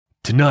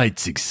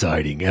Tonight's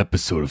exciting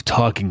episode of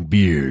Talking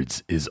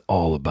Beards is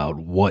all about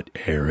what,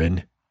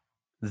 Aaron?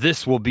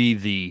 This will be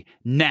the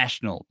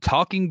National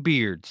Talking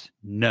Beards.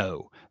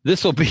 No,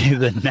 this will be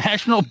the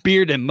National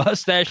Beard and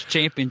Mustache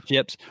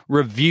Championships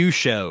review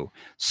show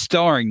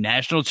starring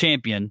national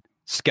champion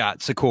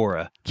Scott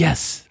Sakura.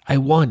 Yes, I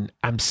won.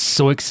 I'm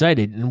so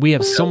excited, and we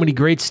have so many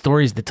great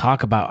stories to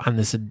talk about on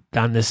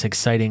this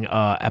exciting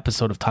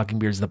episode of Talking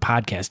Beards, the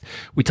podcast.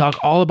 We talk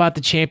all about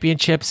the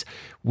championships.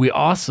 We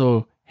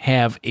also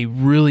have a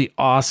really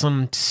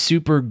awesome,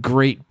 super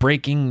great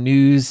breaking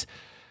news.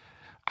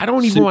 I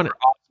don't even want to...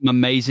 Awesome,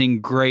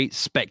 amazing, great,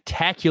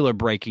 spectacular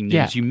breaking news.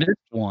 Yeah. You missed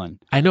one.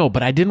 I know,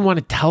 but I didn't want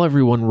to tell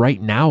everyone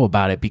right now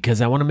about it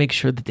because I want to make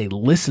sure that they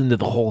listen to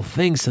the whole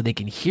thing so they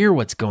can hear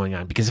what's going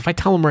on. Because if I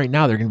tell them right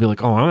now, they're going to be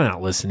like, oh, I'm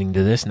not listening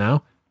to this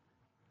now.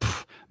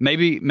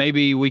 Maybe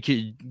we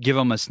could give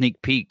them a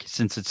sneak peek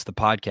since it's the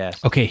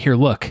podcast. Okay, here,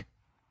 look.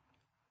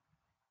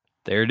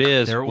 There it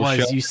is. There it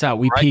was. You saw it.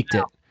 We peeked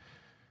it.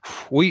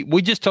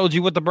 We just told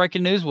you what the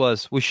breaking news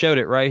was. We showed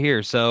it right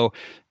here. So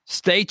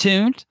stay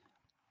tuned,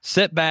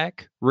 sit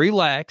back,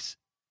 relax,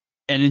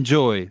 and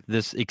enjoy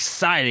this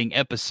exciting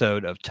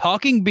episode of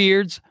Talking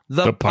Beards,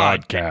 the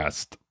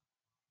podcast.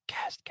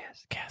 Cast.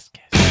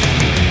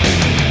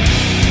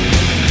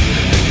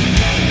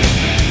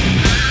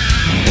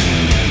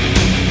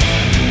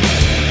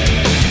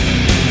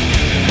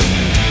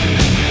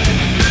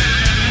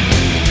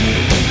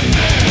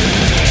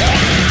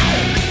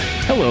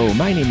 Hello,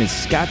 my name is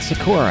Scott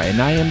Sakura,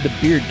 and I am the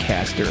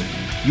Beardcaster.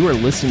 You are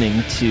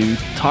listening to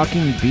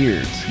Talking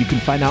Beards. You can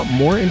find out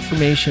more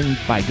information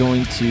by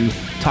going to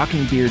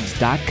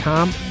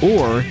talkingbeards.com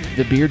or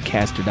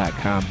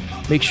thebeardcaster.com.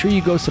 Make sure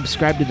you go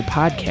subscribe to the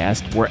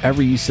podcast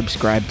wherever you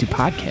subscribe to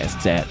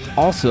podcasts at.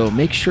 Also,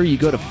 make sure you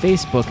go to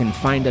Facebook and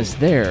find us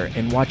there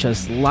and watch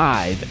us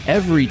live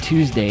every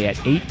Tuesday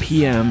at 8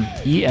 p.m.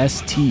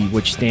 EST,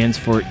 which stands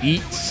for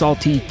Eat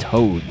Salty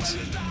Toads.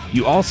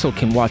 You also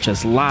can watch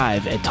us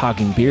live at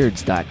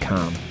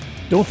talkingbeards.com.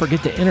 Don't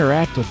forget to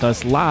interact with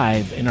us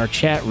live in our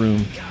chat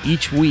room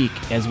each week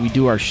as we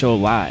do our show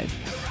live.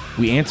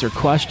 We answer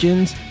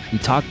questions, we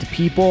talk to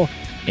people,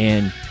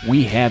 and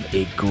we have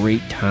a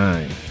great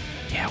time.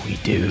 Yeah, we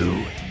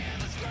do.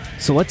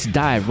 So let's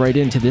dive right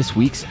into this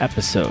week's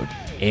episode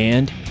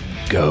and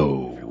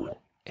go.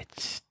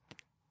 It's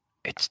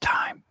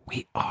time.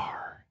 We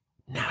are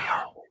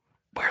now.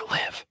 We're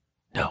live.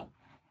 No.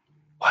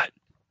 What?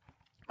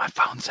 My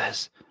phone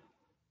says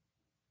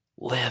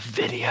live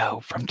video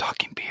from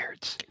Talking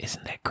Beards.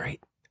 Isn't that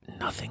great?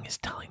 Nothing is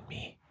telling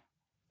me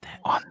that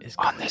on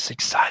this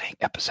exciting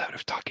episode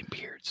of Talking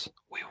Beards,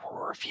 we will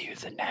review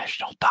the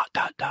national ...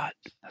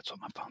 That's what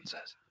my phone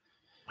says.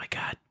 My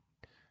God.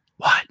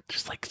 What?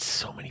 There's like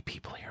so many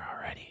people here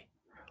already.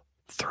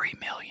 3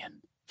 million,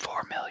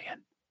 4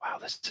 million. Wow,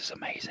 this is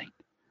amazing.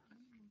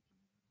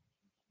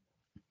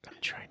 I'm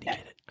trying to get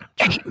it.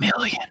 8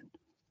 million.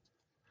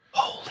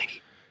 Holy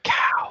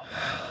cow.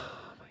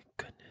 Oh my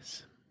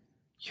goodness.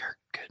 Your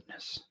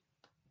goodness.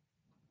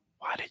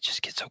 Why did it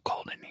just get so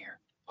cold in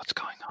here? What's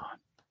going on?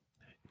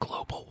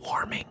 Global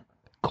warming.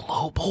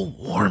 Global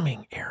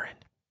warming, Aaron.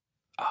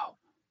 Oh.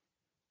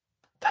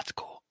 That's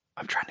cool.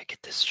 I'm trying to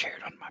get this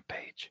shared on my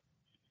page.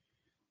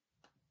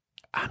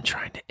 I'm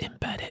trying to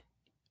embed it.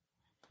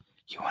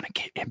 You want to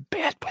get in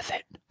bed with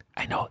it?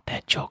 I know,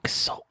 that joke is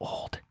so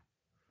old.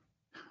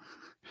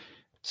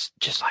 It's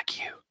just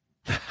like you.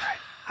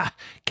 Right?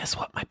 Guess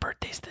what? My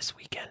birthday's this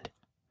weekend.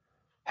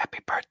 Happy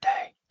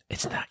birthday.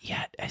 It's not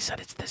yet. I said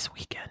it's this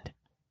weekend.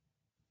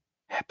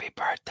 Happy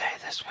birthday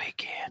this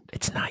weekend.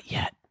 It's not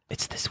yet.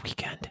 It's this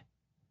weekend.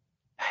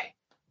 Hey.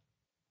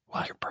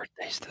 What? Your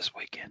birthday's this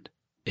weekend.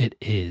 It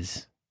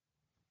is.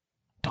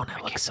 Don't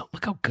I look so...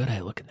 Look how good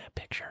I look in that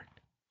picture.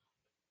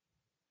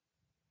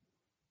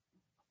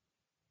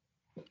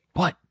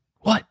 What?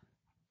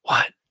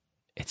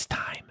 It's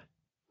time.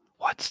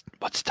 What's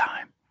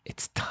time?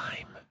 It's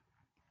time.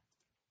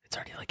 It's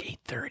already like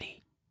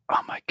 8:30.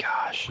 Oh my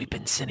gosh. We've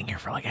been sitting here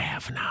for like a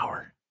half an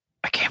hour.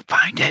 I can't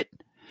find it.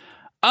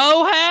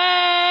 Oh,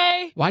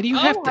 hey! Why do you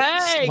have to...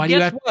 Hey, why do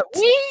you have what?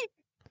 We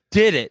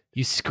did it.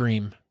 You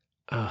scream.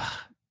 Ugh.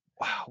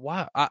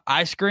 Wow.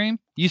 I scream?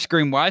 You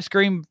scream. Why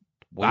scream?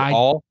 We I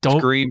all don't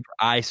scream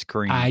for ice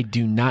cream. I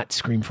do not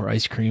scream for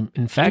ice cream.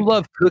 In fact... You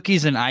love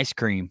cookies and ice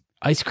cream.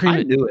 Ice cream...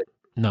 I knew it.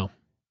 No.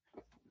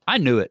 I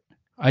knew it.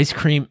 Ice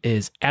cream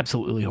is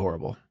absolutely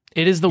horrible.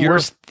 It is the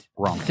worst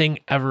thing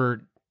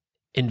ever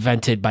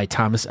invented by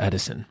Thomas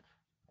Edison.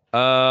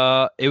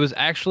 It was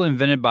actually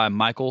invented by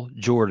Michael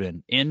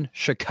Jordan in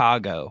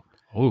Chicago.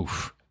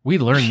 Oof. We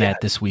learned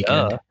that this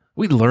weekend.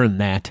 We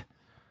learned that.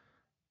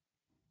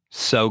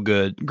 So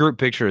good. Group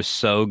picture is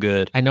so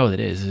good. I know it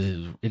is.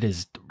 It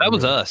is. That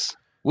was us.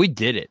 We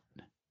did it.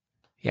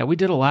 Yeah, we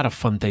did a lot of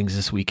fun things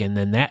this weekend,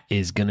 and that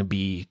is going to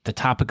be the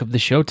topic of the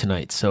show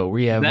tonight. So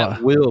we have...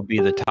 That will be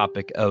the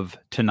topic of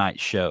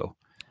tonight's show.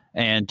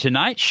 And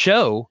tonight's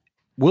show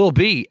will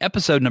be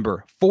episode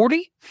number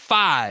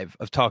 45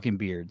 of Talking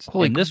Beards.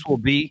 And this will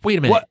be... Wait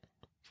a minute. What?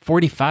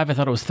 45? I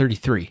thought it was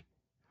 33.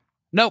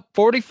 Nope,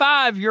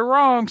 45. You're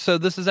wrong. So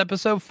this is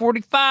episode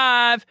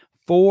 45.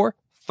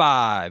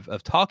 4-5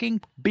 of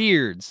Talking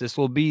Beards. This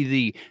will be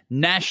the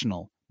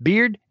National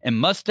Beard and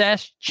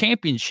Mustache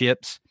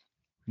Championships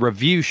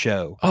review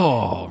show.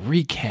 Oh,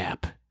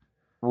 recap.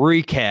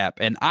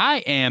 And I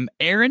am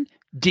Aaron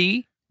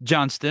D.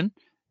 Johnston.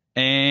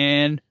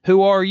 And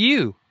who are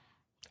you?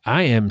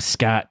 I am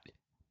Scott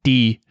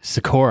D.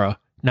 Sakura,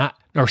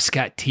 or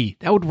Scott T.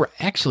 That would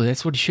actually,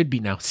 that's what it should be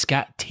now.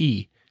 Scott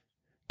T.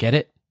 Get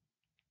it?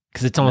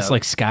 Because it's almost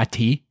like Scott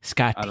T.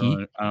 Scott T.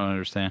 I don't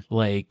understand.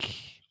 Like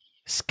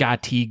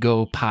Scotty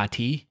go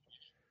potty.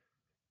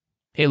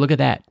 Hey, look at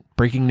that.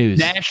 Breaking news.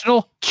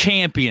 National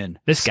champion.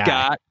 This guy.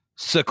 Scott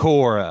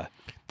Sakura.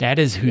 That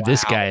is who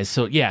this guy is.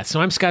 So yeah,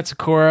 so I'm Scott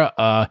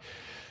Sakura.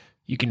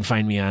 You can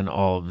find me on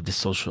all of the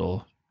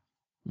social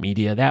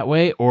media that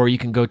way, or you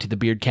can go to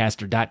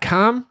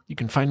thebeardcaster.com. You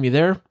can find me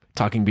there,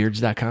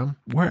 talkingbeards.com,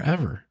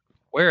 wherever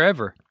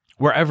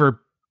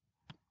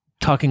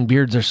talking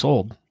beards are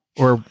sold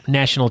or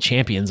national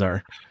champions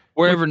are.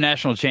 Wherever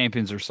national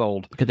champions are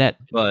sold. Look at that.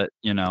 But,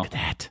 you know, Look at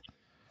that.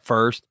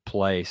 First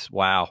place.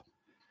 Wow.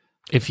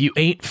 If you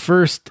ain't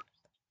first,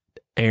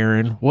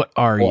 Aaron, what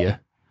are you?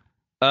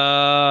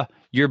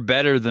 You're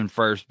better than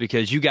first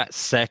because you got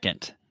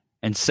second.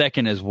 And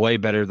second is way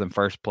better than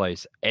first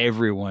place.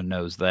 Everyone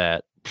knows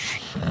that.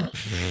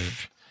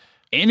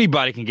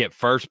 Anybody can get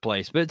first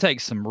place, but it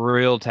takes some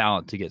real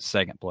talent to get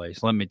second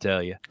place. Let me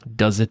tell you.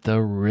 Does it though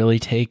really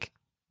take?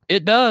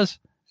 It does.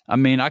 I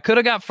mean, I could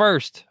have got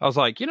first. I was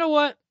like, you know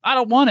what? I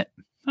don't want it.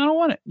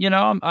 You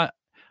know, I'm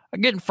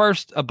getting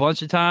first a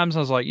bunch of times. I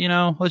was like, you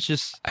know, let's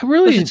just see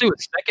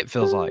what second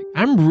feels like.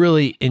 I'm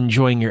really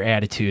enjoying your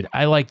attitude.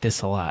 I like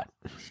this a lot.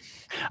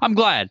 I'm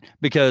glad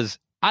because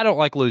I don't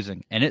like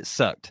losing, and it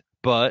sucked.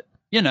 But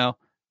you know,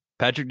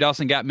 Patrick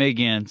Dawson got me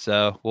again,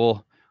 so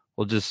we'll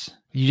just.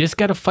 You just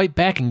got to fight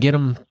back and get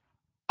him.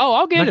 Oh,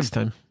 I'll get next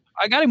him. Time.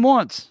 I got him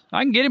once.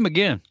 I can get him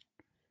again.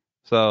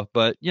 So,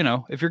 but you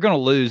know, if you're gonna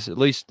lose, at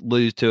least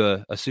lose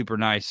to a super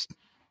nice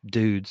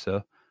dude.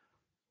 So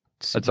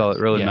that's all that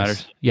really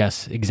matters.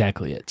 Yes,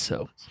 exactly it.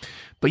 So,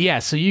 but yeah,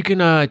 so you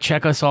can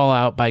check us all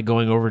out by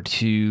going over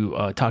to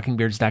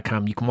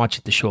talkingbeards.com. You can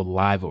watch the show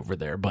live over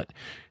there, but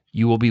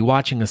you will be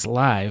watching us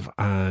live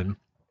on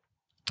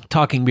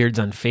Talking Beards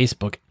on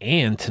Facebook,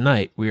 and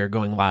tonight we are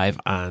going live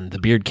on the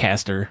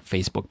Beardcaster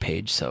Facebook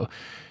page. So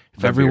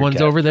if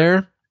everyone's over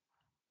there,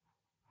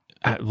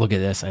 look at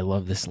this. I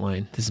love this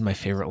line. This is my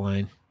favorite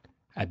line.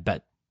 I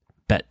bet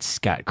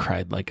Scott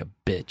cried like a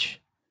bitch.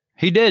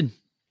 He did.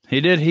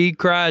 He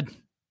cried.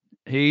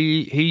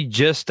 He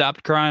just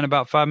stopped crying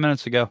about 5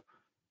 minutes ago.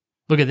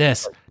 Look at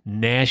this.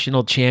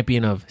 National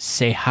champion of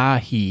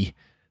Sehahi.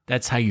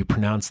 That's how you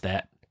pronounce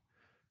that.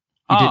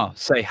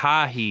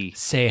 Sehahi.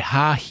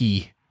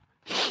 Sehahi.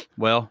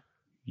 Well,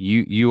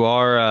 you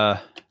are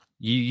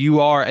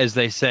as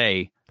they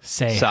say.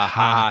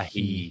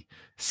 Sehahi.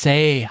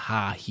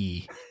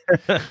 Sehahi.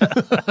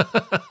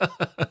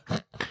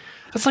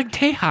 That's like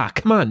Teha.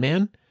 Come on,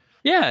 man.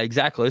 Yeah,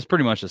 exactly. It's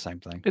pretty much the same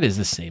thing. It is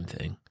the same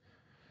thing.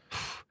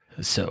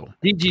 So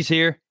DG's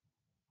here.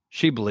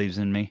 She believes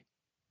in me.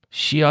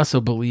 She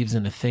also believes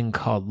in a thing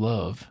called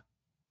love.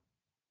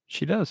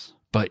 She does.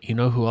 But you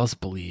know who else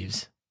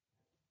believes?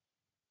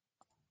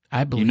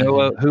 I believe. You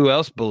know who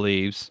else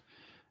believes?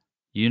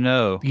 You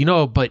know,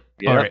 but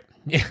yeah. All right.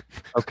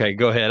 Okay,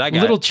 go ahead. I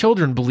got little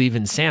children believe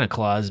in Santa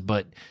Claus,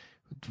 but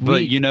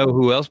you know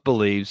who else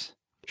believes?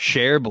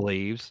 Cher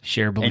believes.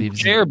 Cher believes. And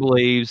Cher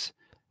believes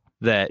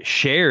that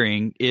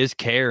sharing is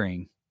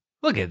caring.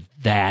 Look at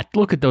that.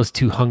 Look at those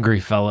two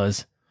hungry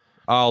fellas.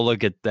 Oh,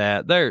 look at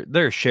that.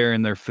 They're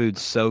sharing their food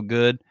so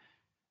good.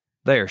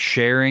 They are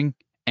sharing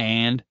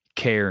and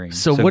caring.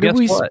 So what are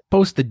we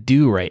supposed to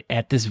do right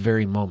at this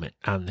very moment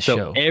on the show?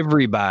 So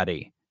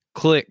everybody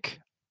click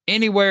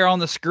anywhere on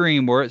the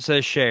screen where it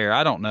says share.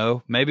 I don't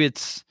know. Maybe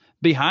it's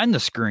behind the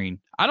screen.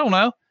 I don't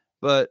know.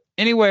 But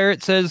anywhere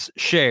it says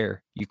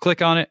share, you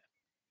click on it,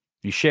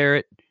 you share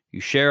it, you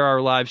share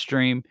our live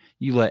stream,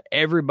 you let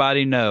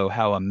everybody know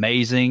how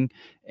amazing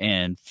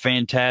and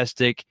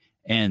fantastic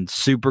and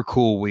super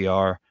cool we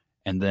are,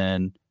 and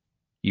then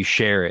you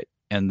share it,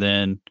 and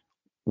then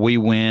we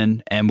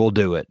win and we'll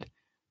do it.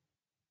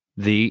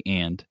 The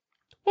end.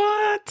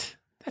 What?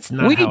 That's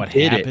not how it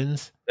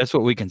happens. That's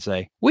what we can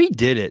say. We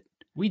did it.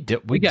 We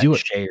do it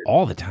shared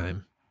all the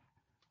time.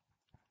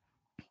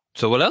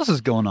 So what else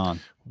is going on?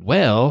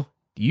 Well,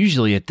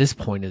 usually at this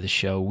point of the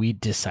show, we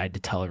decide to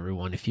tell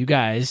everyone, if you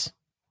guys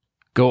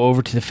go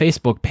over to the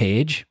Facebook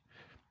page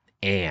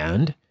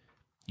and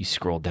you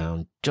scroll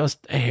down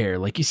just a hair,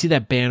 like you see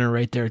that banner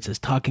right there, it says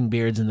Talking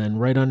Beards, and then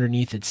right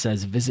underneath it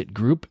says Visit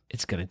Group.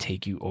 It's going to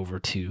take you over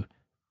to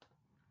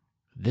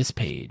this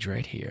page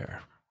right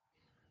here.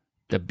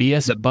 The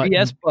BS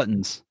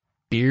Buttons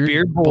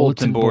Beard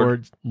Bulletin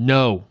Board.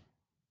 No.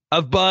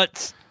 Of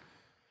butts.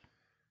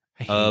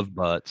 Of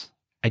butts.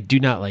 I do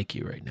not like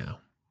you right now.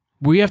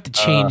 We have to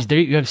change.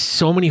 You have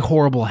so many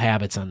horrible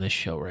habits on this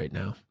show right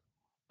now.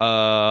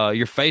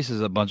 Your face is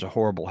a bunch of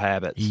horrible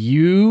habits. What do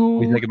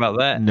you think about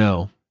that?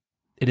 No,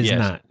 it is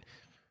not.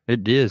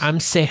 It is. I'm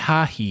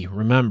Sehahi,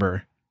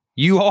 remember.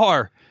 You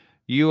are.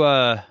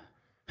 You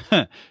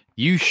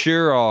you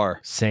sure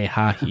are.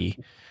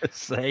 Sehahi.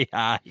 Say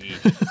hi.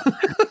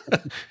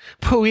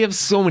 But we have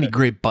so many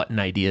great button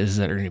ideas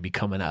that are going to be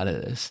coming out of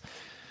this.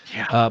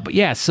 Yeah. But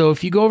yeah, so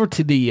if you go over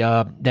to the,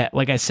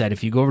 like I said,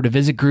 if you go over to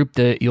Visit Group,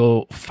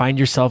 you'll find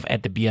yourself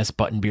at the BS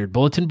Button Beard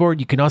Bulletin Board.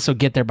 You can also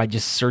get there by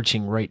just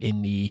searching right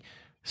in the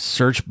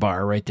search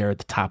bar right there at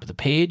the top of the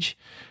page.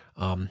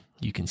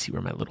 You can see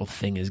where my little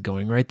thing is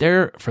going right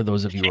there for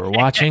those of you who are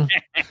watching.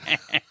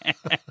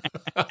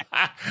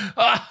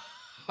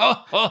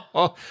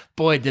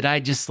 Boy, did I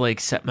just like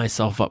set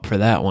myself up for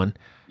that one.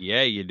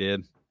 Yeah, you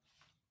did.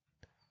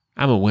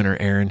 I'm a winner,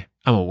 Aaron.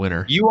 I'm a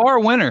winner. You are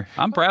a winner.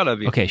 I'm proud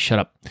of you. Okay, shut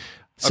up.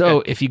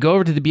 So if you go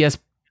over to the BS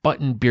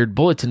Button Beard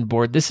Bulletin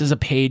Board, this is a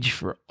page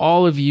for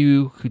all of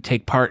you who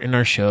take part in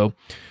our show,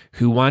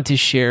 who want to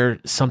share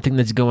something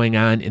that's going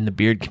on in the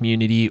beard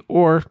community,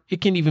 or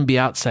it can even be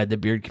outside the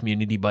beard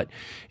community. But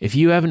if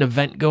you have an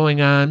event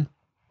going on,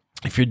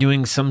 if you're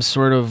doing some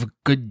sort of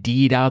good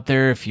deed out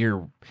there, if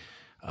you're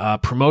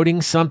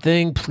promoting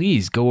something,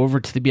 please go over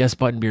to the BS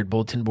Button Beard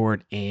Bulletin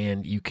Board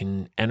and you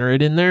can enter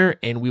it in there,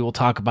 and we will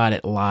talk about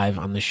it live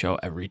on the show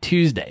every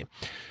Tuesday.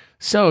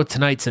 So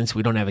tonight, since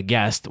we don't have a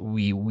guest,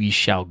 we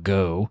shall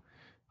go.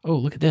 Oh,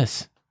 look at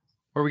this.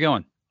 Where are we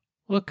going?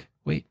 Look,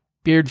 wait.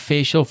 Beard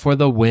facial for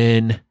the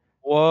win.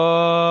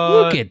 What?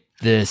 Look at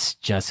this,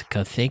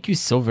 Jessica. Thank you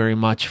so very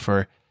much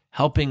for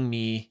helping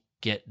me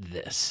get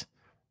this.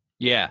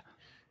 Yeah.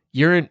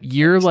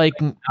 You're like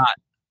not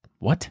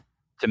what?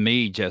 To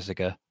me,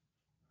 Jessica.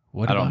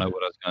 What I don't know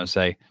what I was going to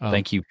say. Oh.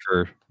 Thank you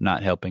for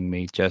not helping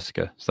me,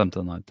 Jessica.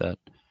 Something like that.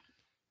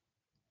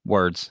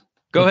 Words.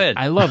 Go ahead.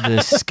 I love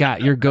this,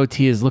 Scott. Your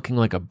goatee is looking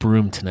like a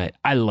broom tonight.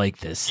 I like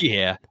this.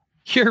 Yeah.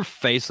 Your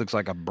face looks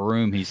like a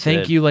broom, he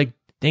said.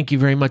 Thank you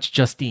very much,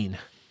 Justine.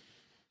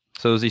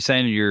 So is he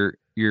saying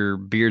your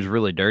beard's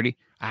really dirty?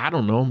 I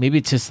don't know. Maybe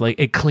it's just like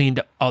it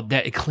cleaned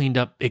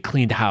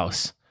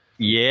house.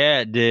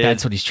 Yeah, it did.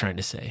 That's what he's trying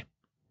to say.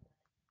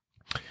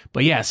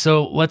 But yeah,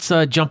 so let's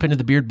jump into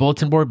the Beard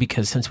Bulletin Board,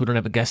 because since we don't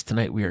have a guest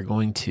tonight, we are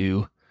going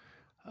to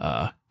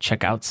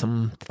check out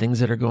some things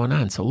that are going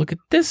on. So look at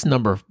this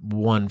number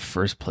 1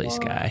 first place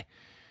guy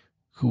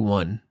who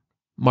won.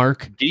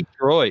 Mark.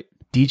 Detroit.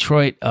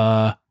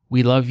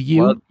 We love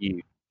you. Love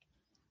you.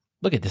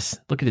 Look at this.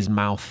 Look at his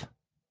mouth.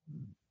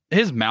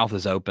 His mouth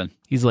is open.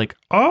 He's like,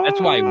 oh. That's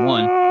why he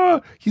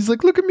won. He's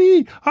like, look at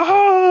me.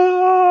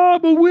 Ah,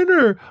 I'm a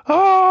winner.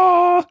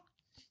 Ah.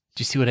 Did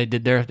you see what I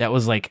did there? That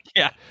was like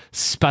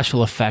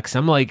special effects.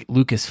 I'm like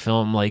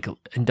Lucasfilm, like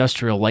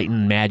Industrial Light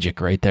and Magic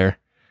right there.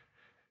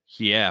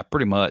 Yeah,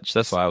 pretty much.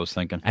 That's what I was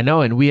thinking. I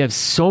know, and we have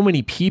so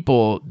many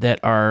people that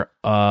are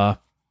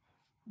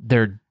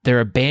they're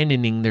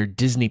abandoning their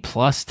Disney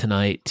Plus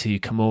tonight to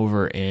come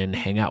over and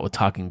hang out with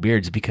Talking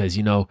Beards, because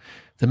The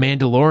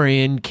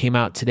Mandalorian came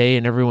out today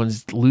and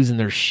everyone's losing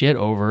their shit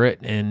over it.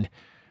 And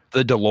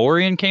the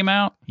DeLorean came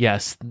out?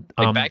 Yes.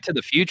 Like Back to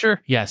the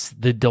Future? Yes.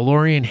 The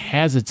DeLorean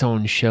has its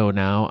own show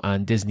now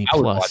on Disney Plus. I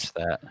would watch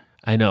that.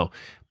 I know.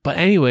 But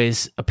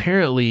anyways,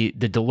 apparently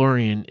the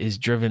DeLorean is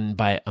driven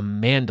by a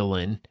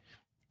mandolin,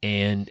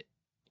 and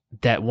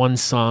that one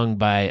song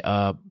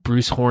by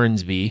Bruce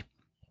Hornsby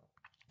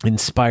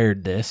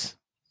inspired this.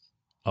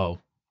 Oh,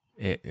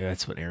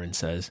 that's what Aaron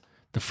says.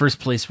 The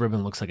first place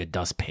ribbon looks like a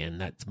dustpan.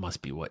 That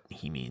must be what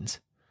he means.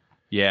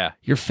 Yeah.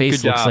 Your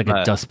face looks like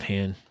a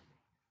dustpan.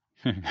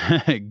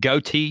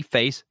 Goatee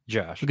face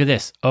Josh. Look at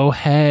this. Oh,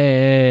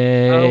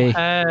 hey. Oh,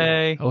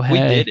 hey. Oh,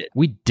 hey.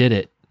 We did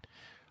it.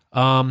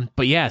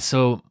 But yeah,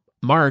 so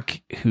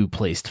Mark, who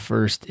placed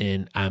first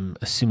in, I'm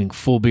assuming,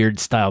 full beard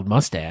styled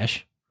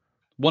mustache.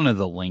 One of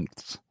the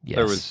lengths. Yes.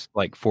 There was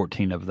like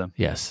 14 of them.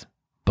 Yes.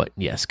 But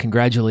yes,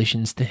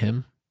 congratulations to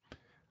him.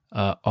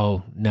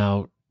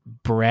 Now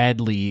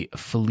Bradley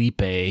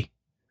Felipe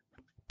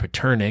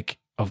Paternick,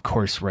 of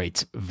course,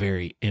 writes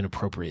very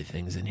inappropriate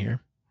things in here.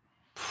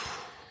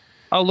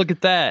 Oh, look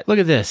at that. Look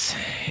at this.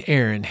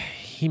 Aaron,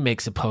 he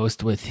makes a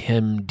post with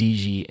him,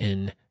 DG,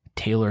 and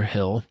Taylor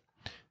Hill.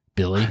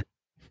 Billy.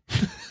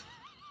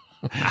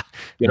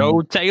 Good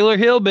old Taylor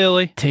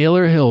Hillbilly.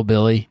 Taylor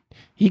Hillbilly.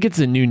 He gets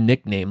a new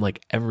nickname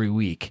like every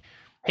week.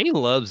 He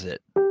loves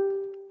it.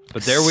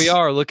 But there we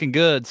are, looking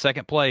good,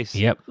 second place.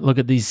 Yep. Look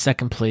at these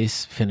second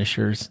place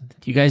finishers.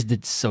 You guys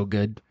did so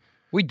good.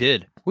 We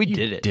did. We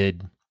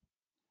did.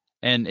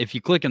 And if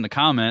you click in the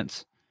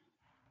comments,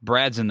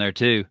 Brad's in there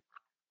too.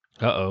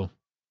 Uh-oh.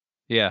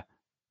 Yeah.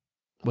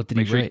 What did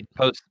he write?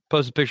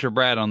 Post a picture of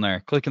Brad on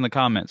there. Click in the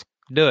comments.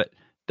 Do it.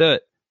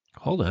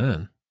 Hold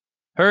on.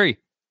 Hurry.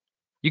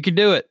 You can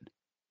do it.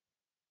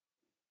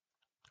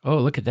 Oh,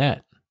 look at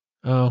that.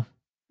 Oh.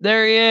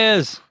 There he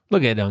is.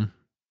 Look at him.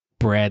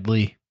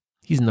 Bradley.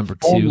 He's number 2.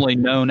 Formerly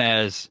known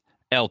as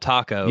El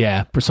Taco.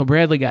 Yeah. So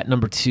Bradley got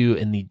number 2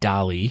 in the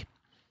Dolly.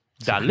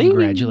 So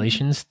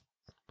congratulations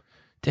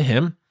to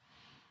him.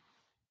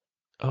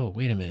 Oh,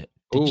 wait a minute.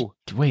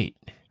 Wait.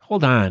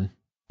 Hold on.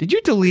 Did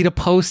you delete a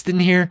post in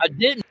here? I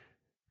didn't.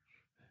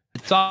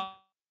 It's on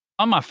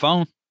my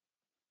phone.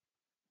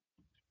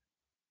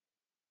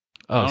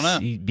 I don't know.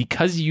 See,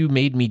 because you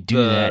made me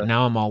do that,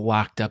 now I'm all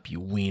locked up, you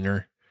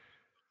wiener.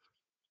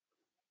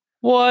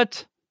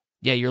 What?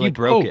 Yeah, you like,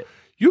 broke it.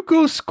 You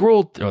go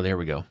scroll. Oh, there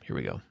we go. Here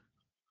we go.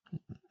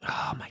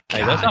 Oh, my God.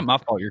 Hey, that's not my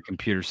fault. Your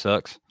computer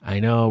sucks. I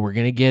know. We're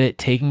going to get it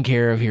taken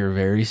care of here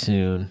very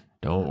soon.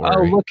 Don't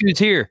worry. Oh, look who's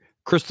here.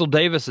 Crystal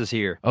Davis is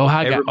here. Oh,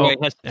 hi, guys. Everybody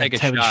has to take a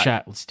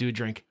shot. Let's do a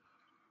drink.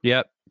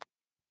 Yep.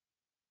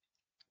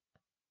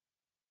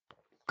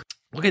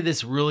 Look at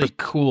this really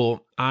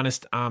cool,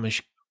 honest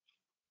Amish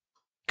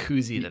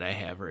koozie that I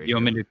have right here. You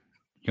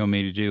want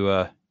me to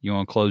do, you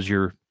want to close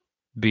your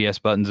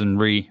BS buttons and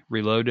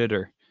reload it,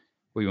 or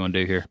what do you want to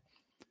do here?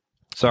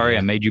 Sorry,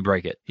 I made you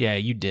break it. Yeah,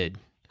 you did.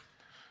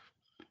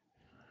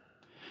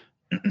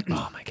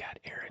 Oh my God,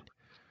 Aaron.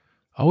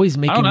 Always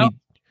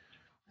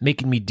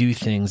making me do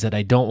things that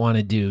I don't want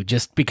to do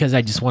just because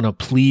I just want to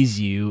please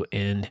you,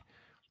 and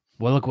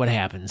well, look what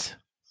happens.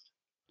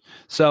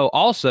 So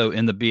also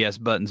in the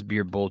BS Buttons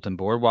Beard Bulletin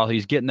Board, while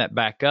he's getting that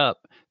back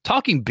up,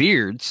 Talking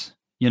Beards,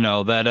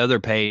 that other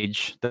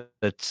page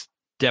that's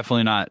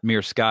definitely not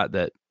Mere Scott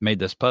that made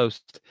this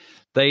post.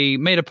 They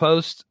made a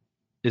post.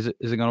 Is it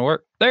going to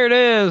work? There it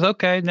is.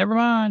 Okay, never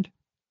mind.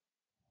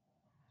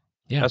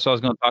 Yeah, that's what I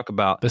was going to talk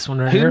about. This one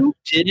right here. Who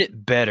did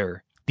it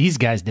better? These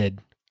guys did.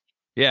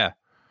 Yeah.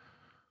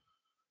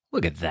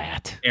 Look at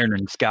that. Aaron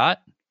and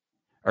Scott,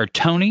 or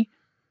Tony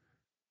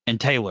and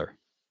Taylor.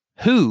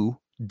 Who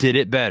did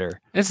it better?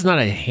 It's not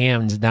a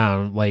hands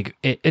down. Like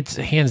it's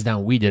hands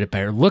down. We did it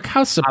better. Look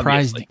how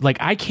surprised. Obviously. Like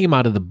I came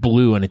out of the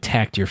blue and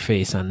attacked your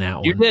face on that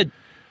one.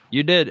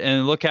 You did,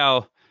 and look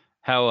how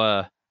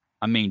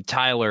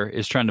Tyler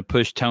is trying to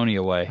push Tony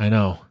away. I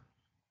know.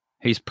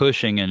 He's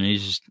pushing, and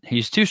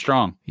he's too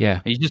strong.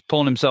 Yeah, he's just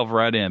pulling himself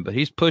right in, but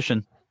he's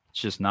pushing.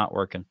 It's just not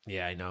working.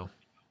 Yeah, I know.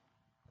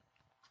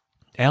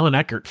 Alan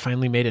Eckert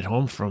finally made it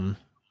home from.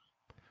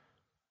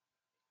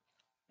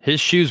 His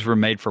shoes were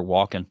made for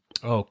walking.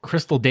 Oh,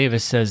 Crystal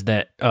Davis says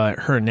that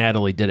her and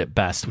Natalie did it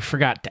best. We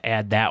forgot to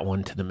add that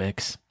one to the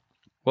mix.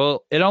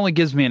 Well, it only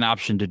gives me an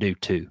option to do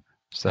two.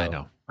 So I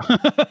know.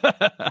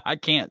 I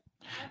can't.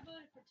 I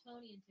voted for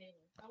Tony and Taylor.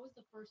 That was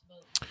the first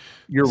vote.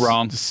 You're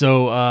wrong.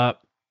 So,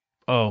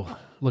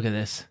 look at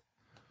this.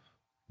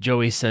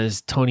 Joey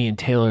says Tony and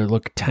Taylor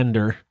look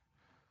tender.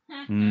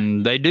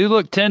 They do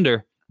look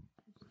tender.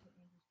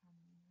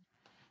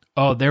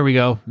 Oh, there we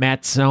go.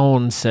 Matt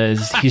Zone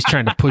says he's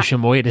trying to push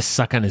him away to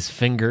suck on his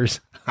fingers.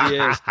 He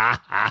is.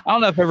 I don't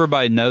know if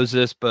everybody knows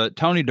this, but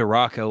Tony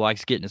DeRocco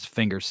likes getting his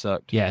fingers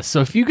sucked. Yeah, so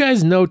if you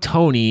guys know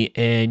Tony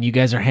and you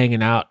guys are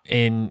hanging out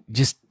and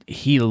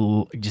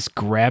he'll just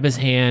grab his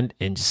hand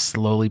and just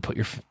slowly put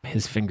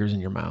his fingers in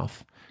your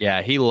mouth.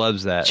 Yeah, he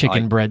loves that.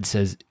 Chicken Bread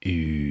says,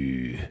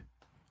 ooh.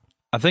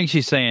 I think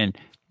she's saying,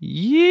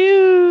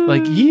 you.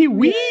 Like, yee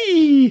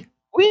wee.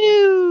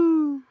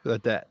 Woo.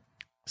 Like that.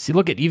 See,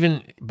 look at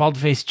even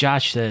Bald-Faced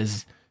Josh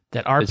says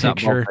that our It's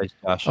picture.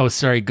 Josh. Oh,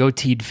 sorry.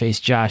 Goateed Face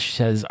Josh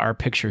says our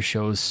picture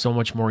shows so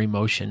much more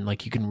emotion.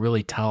 Like you can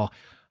really tell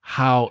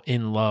how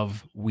in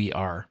love we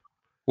are.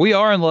 We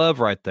are in love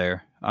right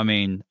there. I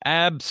mean,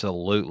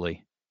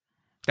 absolutely.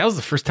 That was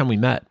the first time we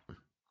met.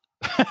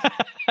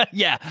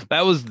 Yeah,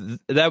 that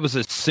was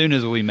as soon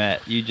as we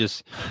met.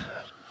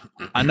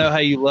 I know how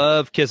you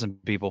love kissing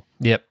people.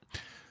 Yep.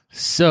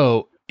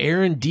 So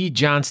Aaron D.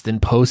 Johnston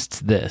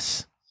posts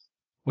this.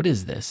 What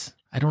is this?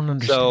 I don't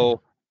understand.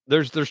 So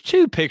there's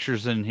two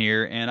pictures in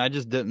here, and I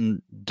just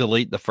didn't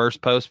delete the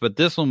first post, but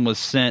this one was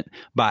sent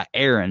by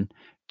Aaron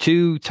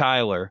to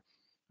Tyler,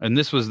 and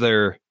this was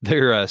their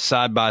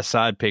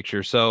side-by-side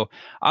picture. So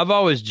I've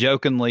always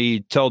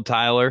jokingly told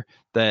Tyler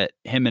that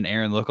him and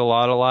Aaron look a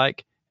lot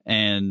alike,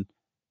 and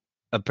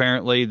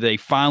apparently they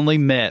finally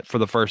met for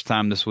the first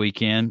time this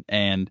weekend,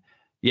 and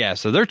yeah,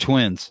 so they're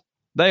twins.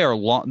 They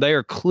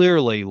are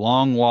clearly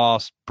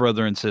long-lost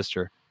brother and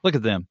sister. Look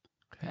at them.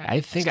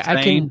 I think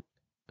I can.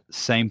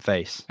 Same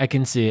face. I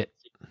can see it.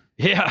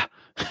 Yeah.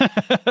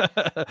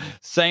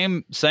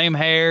 Same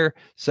hair,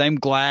 same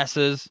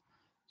glasses.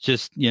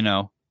 Just,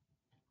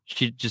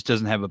 she just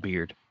doesn't have a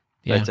beard.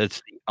 Yeah.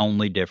 That's the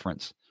only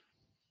difference.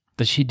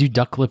 Does she do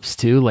duck lips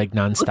too, like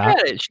nonstop? Look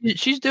at it.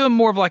 She's doing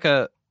more of like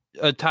a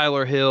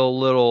Tyler Hill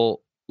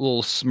little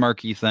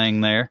smirky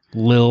thing there.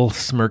 Little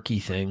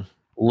smirky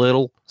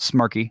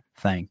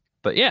thing.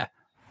 But yeah.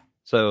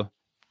 So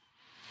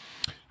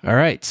all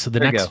right. So the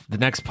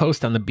next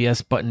post on the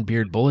BS Button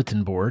Beard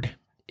Bulletin Board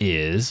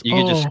is you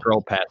can just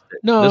scroll past it.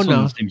 No, this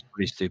one seems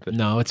pretty stupid.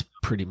 No, it's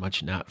pretty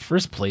much not.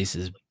 First place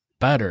is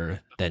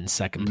better than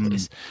second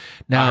place.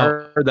 Now I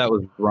heard that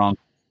was wrong.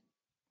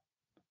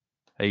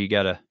 Hey,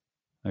 there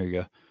you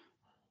go.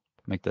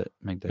 Make that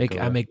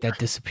I make that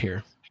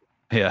disappear.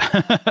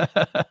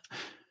 Yeah.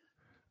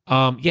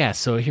 Yeah,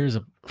 so here's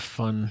a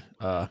fun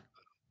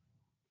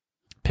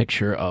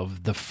picture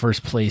of the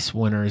first place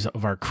winners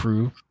of our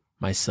crew,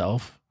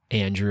 myself,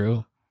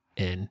 Andrew,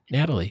 and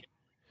Natalie.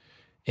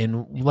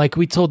 And like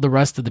we told the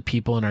rest of the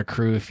people in our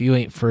crew, if you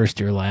ain't first,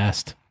 you're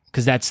last.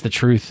 Because that's the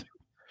truth.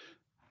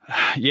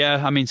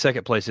 Yeah, I mean,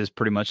 second place is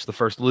pretty much the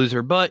first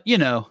loser. But,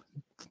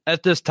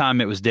 at this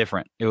time it was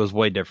different. It was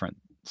way different.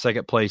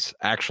 second place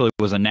actually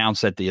was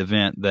announced at the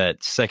event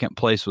that second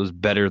place was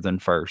better than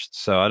first.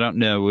 So I don't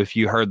know if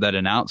you heard that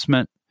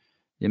announcement.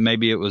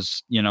 Maybe it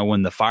was,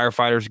 when the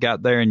firefighters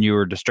got there and you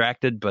were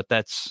distracted, but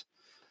that's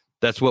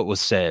what was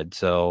said.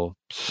 So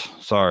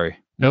sorry.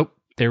 Nope.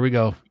 There we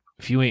go.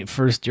 If you ain't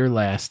first, you're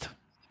last.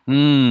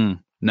 No.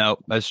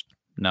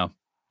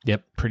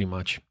 Yep, pretty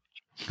much.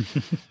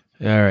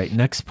 All right,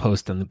 next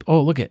post on the.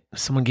 Oh, look at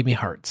someone give me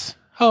hearts.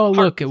 Oh,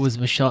 look, it was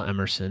Michelle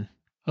Emerson.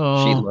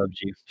 Oh, she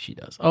loves you. She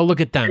does. Oh,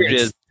 look at them. Here it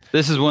is.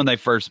 This is when they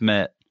first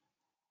met.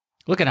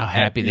 Look at how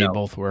happy they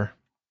both were.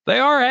 They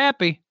are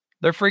happy.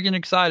 They're freaking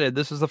excited.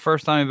 This is the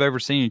first time they've ever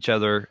seen each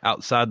other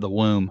outside the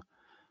womb.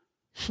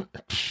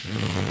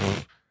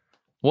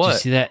 What? Did you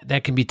see that?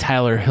 That can be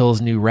Tyler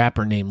Hill's new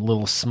rapper name,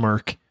 Little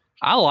Smirk.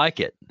 I like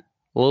it.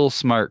 Little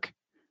Smirk.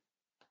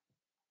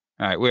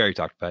 All right, we already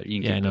talked about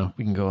it. I know.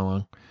 We can go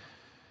along.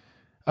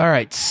 All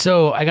right,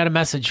 so I got a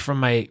message from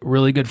my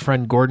really good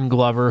friend Gordon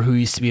Glover, who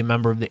used to be a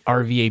member of the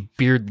RVA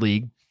Beard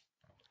League,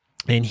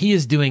 and he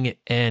is doing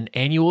an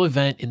annual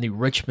event in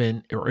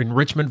Richmond,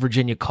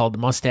 Virginia, called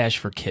Mustache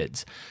for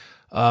Kids.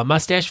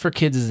 Mustache for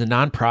Kids is a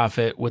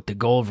nonprofit with the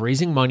goal of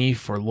raising money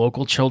for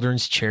local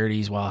children's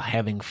charities while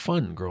having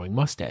fun growing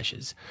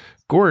mustaches.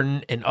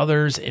 Gordon and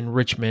others in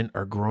Richmond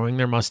are growing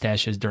their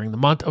mustaches during the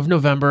month of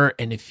November,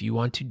 and if you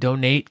want to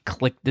donate,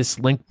 click this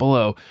link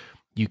below.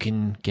 You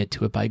can get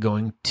to it by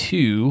going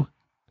to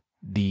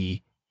the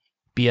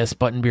BS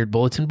Button Beard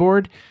Bulletin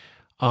Board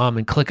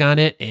and click on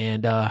it,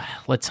 and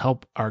let's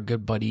help our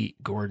good buddy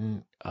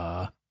Gordon,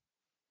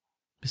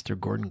 Mr.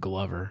 Gordon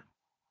Glover,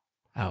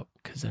 out,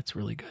 because that's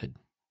really good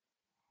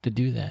to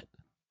do that.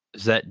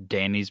 Is that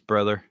Danny's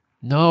brother?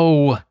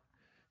 No,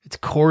 it's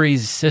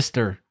Corey's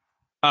sister.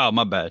 Oh,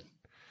 my bad.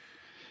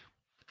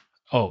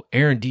 Oh,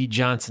 Aaron D.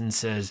 Johnson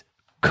says,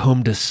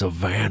 come to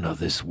Savannah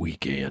this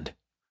weekend.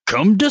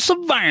 Come to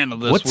Savannah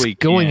this weekend.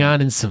 What's going on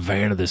in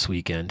Savannah this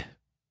weekend?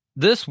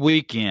 This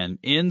weekend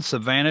in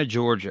Savannah,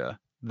 Georgia,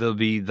 there'll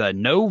be the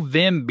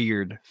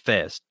Novembeard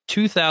Fest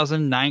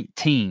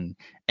 2019,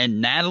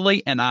 and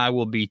Natalie and I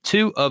will be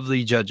two of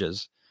the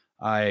judges.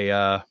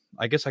 I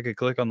guess I could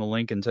click on the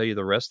link and tell you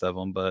the rest of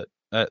them, but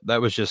that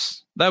was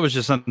just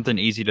something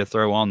easy to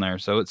throw on there.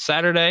 So it's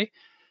Saturday.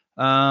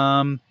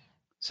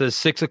 Says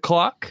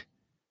 6:00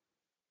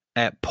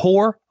 at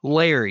Poor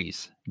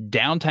Larry's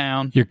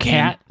downtown. Your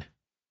cat?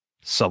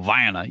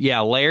 Savannah.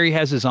 Yeah, Larry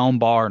has his own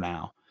bar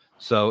now.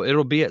 So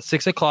it'll be at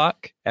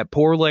 6:00 at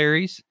Poor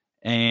Larry's,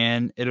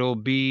 and it'll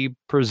be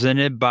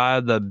presented by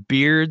the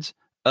Beards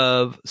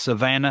of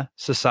Savannah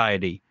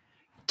Society.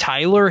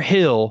 Tyler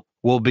Hill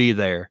will be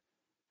there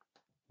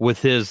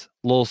with his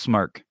little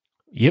smirk.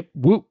 Yep.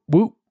 Whoop,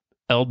 whoop.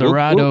 El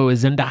Dorado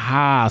is in the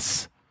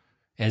house,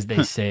 as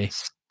they say.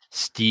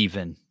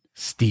 Steven.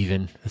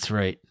 That's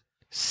right.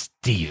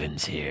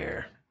 Steven's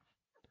here.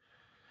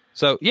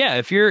 So, yeah,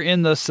 if you're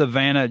in the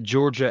Savannah,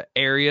 Georgia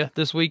area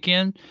this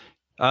weekend,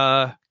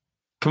 come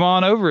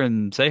on over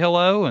and say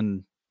hello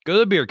and go to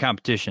the beer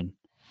competition.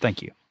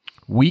 Thank you.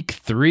 Week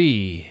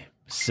 3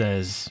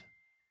 says,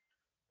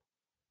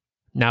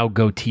 now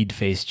goateed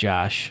face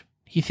Josh.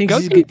 He thinks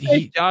he's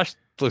good. Josh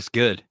looks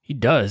good. He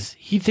does.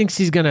 He thinks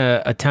he's going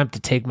to attempt to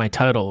take my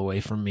title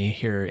away from me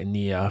here in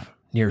the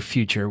near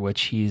future,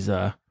 which he's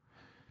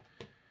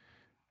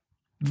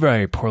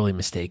very poorly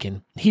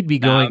mistaken. He'd be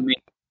going...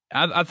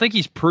 I think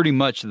he's pretty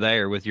much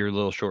there with your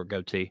little short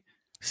goatee.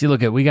 See,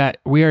 look at we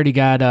already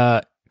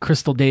got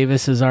Crystal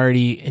Davis is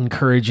already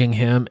encouraging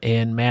him,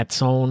 and Matt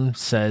Sohn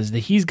says that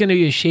he's going to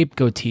be a shaped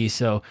goatee.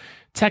 So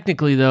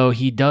technically, though,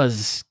 he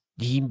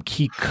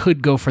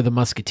could go for the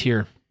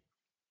Musketeer.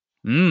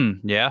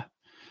 Yeah,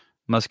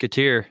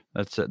 Musketeer.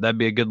 That'd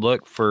be a good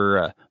look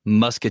for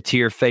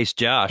Musketeer face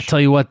Josh. I'll tell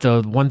you what,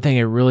 though, one thing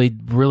that really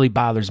really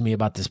bothers me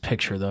about this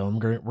picture, though,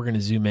 we're going to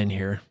zoom in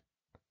here.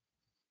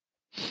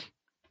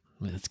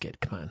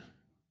 Come on.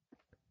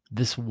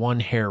 This one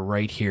hair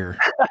right here.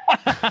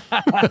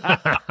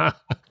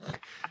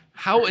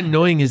 How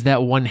annoying is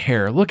that one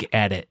hair? Look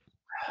at it.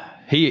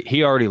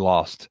 He already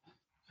lost.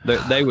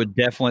 They would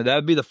definitely, that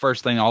would be the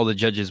first thing all the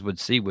judges would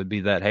see would be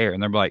that hair.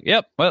 And they're like,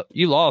 yep, well,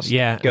 you lost.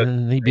 Yeah.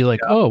 And they'd be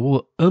like, oh,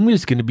 well, I'm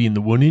just going to be in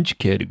the 1-inch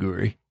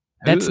category.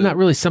 That's not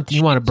really something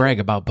you want to brag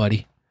about,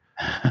 buddy.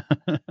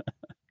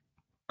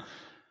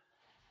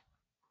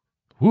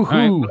 Woohoo.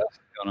 Right, what else is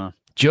going on?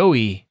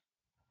 Joey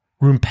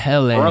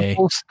Rumpele.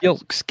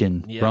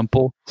 Rumpelstiltskin. Yep.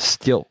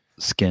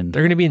 Rumpelstiltskin.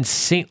 They're going to be in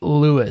St.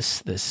 Louis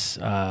this,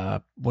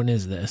 when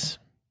is this?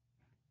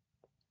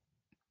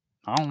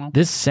 I don't know.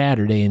 This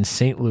Saturday in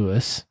St.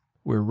 Louis.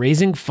 We're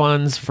raising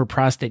funds for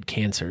prostate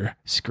cancer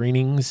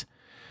screenings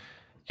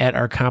at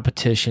our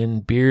competition,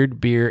 Beard,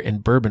 Beer,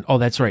 and Bourbon. Oh,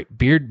 that's right.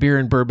 Beard, Beer,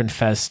 and Bourbon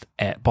Fest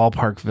at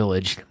Ballpark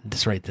Village.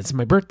 That's right. That's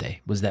my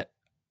birthday. Was that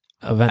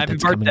event Happy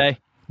that's birthday. coming?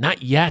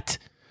 Not yet.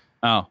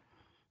 Oh.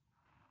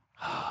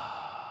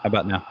 How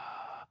about now?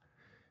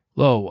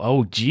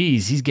 Oh,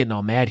 geez. He's getting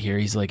all mad here.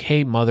 He's like,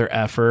 hey, mother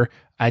effer.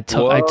 I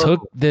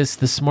took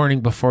this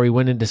morning before he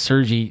went into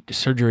surgery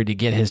to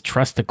get his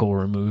trusticle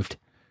removed.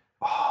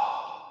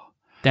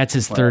 That's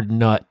his third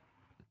nut.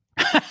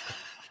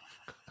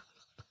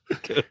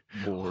 Good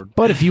Lord.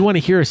 But if you want to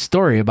hear a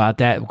story about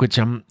that, which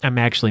I'm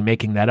actually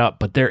making that up,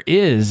 but there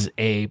is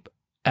a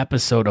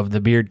episode of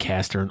the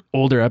Beardcaster, an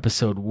older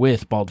episode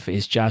with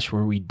Baldface Josh,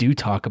 where we do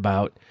talk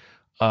about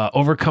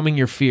overcoming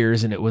your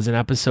fears, and it was an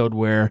episode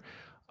where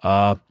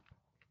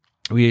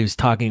we was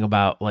talking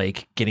about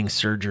like getting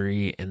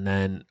surgery, and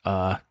then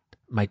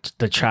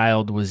the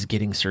child was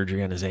getting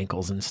surgery on his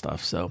ankles and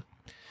stuff. So,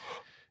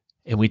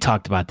 and we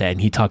talked about that, and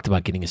he talked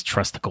about getting his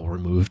trusticle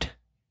removed.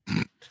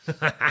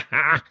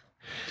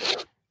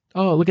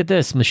 Oh, look at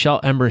this.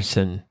 Michelle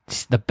Emerson.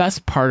 The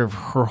best part of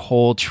her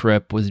whole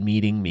trip was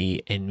meeting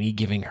me and me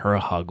giving her a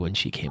hug when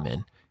she came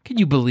in. Can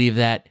you believe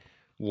that?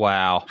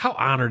 Wow. How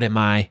honored am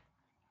I?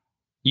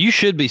 You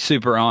should be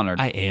super honored.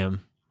 I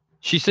am.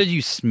 She said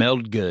you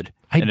smelled good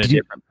I in a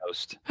do. different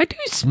post. I do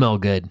smell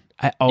good.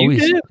 I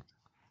always You do.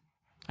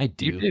 I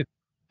do. You do.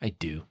 I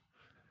do.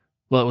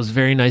 Well, it was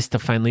very nice to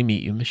finally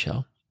meet you,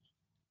 Michelle.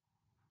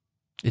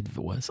 It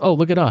was. Oh,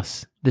 look at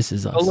us. This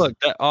is us. Look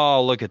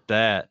at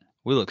that.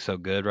 We look so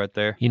good right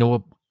there. You know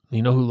what?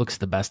 You know who looks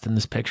the best in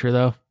this picture,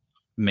 though?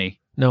 Me.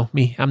 No,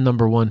 me. I'm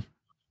number one.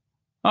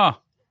 Oh,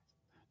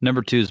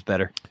 number 2 is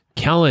better.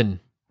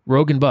 Kellen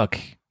Rogan Buck,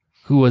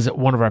 who was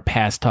one of our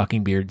past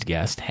Talking Beards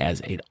guests,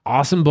 has an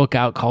awesome book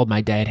out called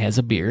My Dad Has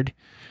a Beard.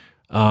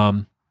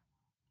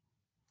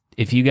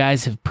 If you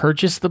guys have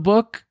purchased the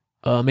book,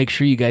 make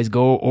sure you guys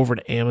go over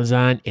to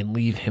Amazon and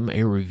leave him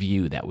a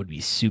review. That would be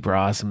super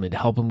awesome. It'd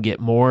help him get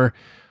more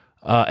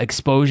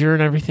exposure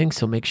and everything.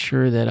 So make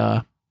sure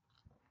that,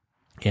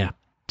 yeah,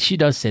 she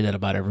does say that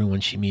about everyone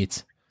she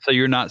meets. So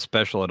you're not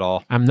special at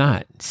all. I'm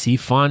not. See,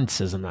 Fawn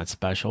says I'm not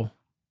special.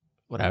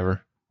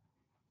 Whatever.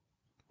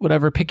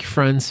 Pick your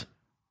friends.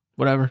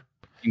 Whatever.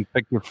 You can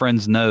pick your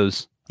friend's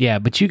nose. Yeah,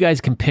 but you guys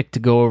can pick to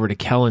go over to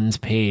Kellen's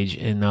page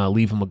and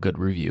leave him a good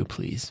review,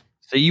 please.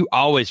 So you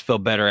always feel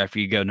better after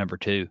you go number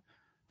 2.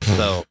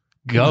 So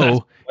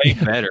Go. way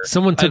better.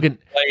 Someone took That's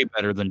it way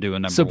better than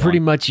doing number So 1. pretty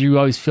much you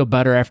always feel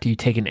better after you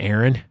take an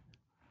errand.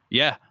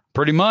 Yeah,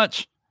 pretty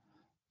much.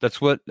 That's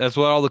what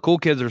all the cool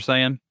kids are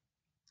saying.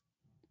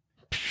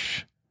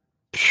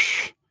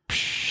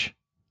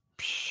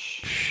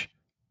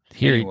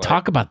 Here, Anyway.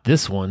 talk about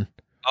this one.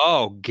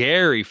 Oh,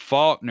 Gary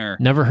Faulkner.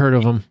 Never heard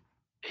of him.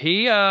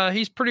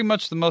 He's pretty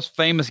much the most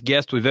famous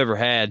guest we've ever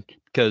had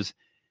because,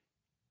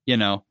 you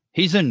know,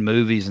 he's in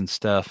movies and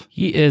stuff.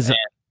 He is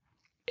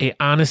a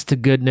honest to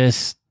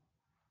goodness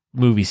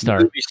movie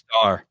star.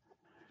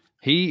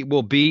 He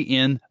will be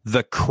in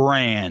The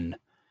Cran,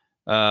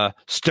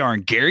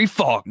 starring Gary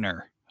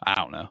Faulkner. I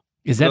don't know.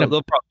 Is that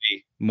There'll probably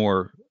be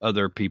more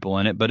other people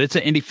in it, but it's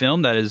an indie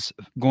film that is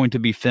going to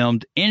be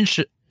filmed in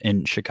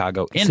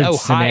Chicago, in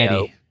Cincinnati.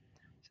 Ohio.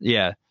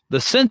 Yeah, the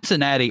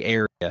Cincinnati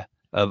area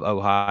of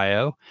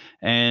Ohio.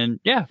 And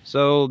yeah,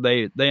 so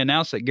they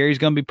announced that Gary's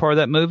going to be part of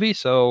that movie.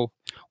 So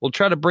we'll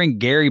try to bring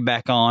Gary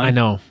back on. I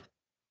know.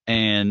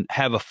 And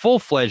have a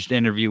full-fledged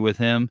interview with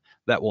him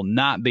that will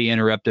not be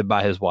interrupted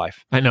by his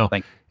wife. I know.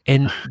 Thank you.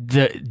 And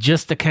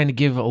just to kind of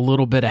give a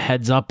little bit of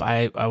heads up,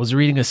 I was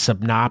reading a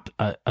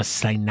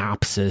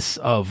synopsis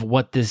of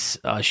what this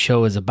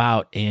show is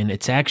about, and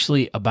it's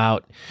actually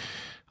about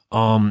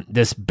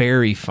this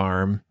berry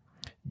farm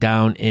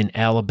down in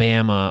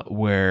Alabama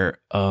where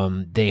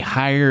they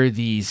hire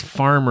these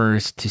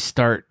farmers to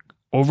start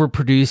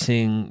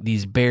overproducing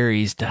these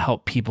berries to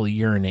help people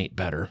urinate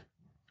better.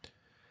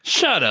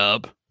 Shut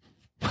up.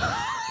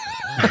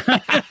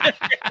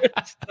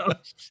 So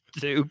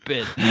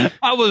stupid.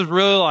 I was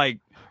really like,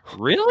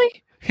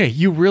 really? Hey,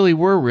 you really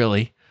were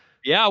really.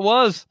 Yeah, I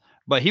was.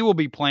 But he will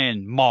be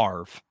playing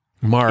Marv,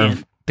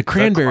 the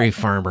cranberry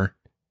farmer.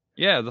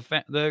 Yeah,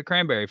 the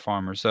cranberry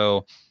farmer.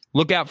 So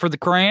look out for the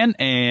Cran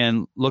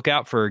and look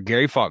out for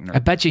Gary Faulkner. I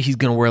bet you he's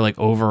going to wear like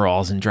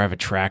overalls and drive a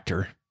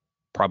tractor.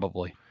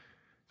 Probably.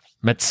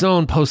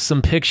 Metzone posts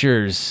some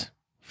pictures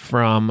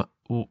from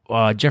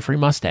Jeffrey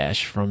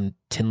Mustache from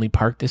Tinley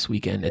Park this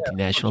weekend at the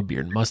National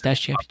Beard and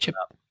Mustache Championship.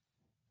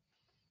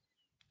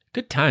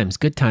 Good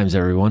times,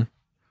 everyone.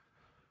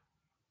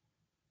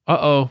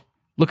 Uh-oh.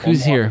 Look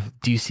who's here.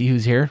 Do you see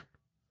who's here?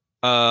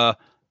 Star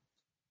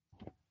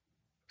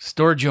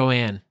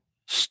Joanne.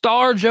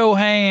 Star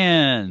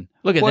Johan.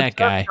 Look at that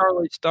guy.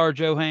 Charlie Star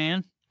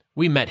Johan.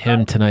 We met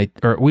him tonight,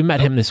 or we met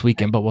him this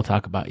weekend, but we'll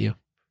talk about you.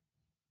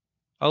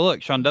 Oh,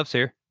 look, Sean Duff's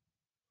here.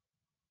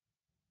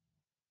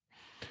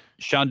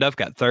 Sean Duff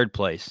got third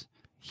place.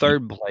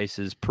 Third place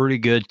is pretty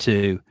good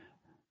too.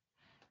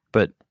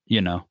 But,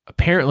 you know.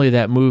 Apparently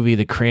that movie,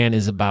 The Cran,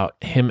 is about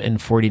him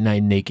and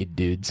 49 naked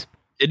dudes.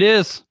 It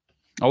is.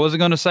 I wasn't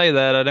going to say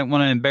that. I didn't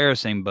want to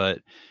embarrass him, but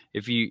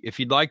if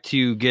you'd like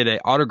to get an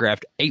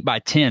autographed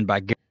 8x10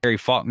 by Gary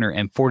Faulkner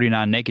and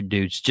 49 naked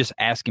dudes, just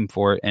ask him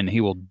for it and he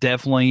will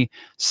definitely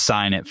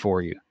sign it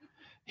for you.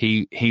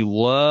 He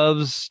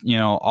loves,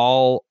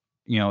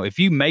 if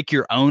you make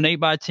your own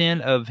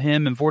 8x10 of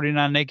him and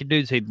 49 naked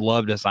dudes, he'd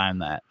love to sign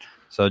that.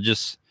 So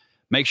just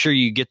make sure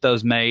you get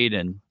those made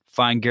and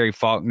find Gary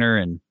Faulkner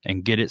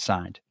and get it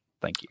signed.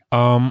 Thank you.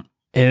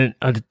 And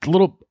a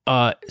little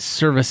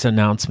service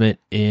announcement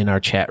in our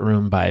chat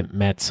room by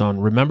Matt Son.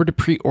 Remember to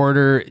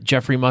pre-order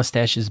Jeffrey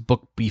Mustache's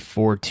book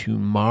before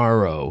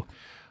tomorrow.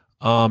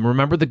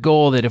 Remember the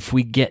goal that if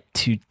we get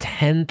to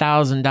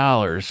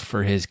 $10,000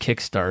 for his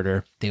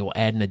Kickstarter, they will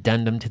add an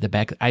addendum to the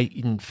back.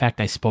 In fact,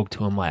 I spoke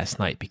to him last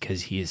night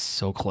because he is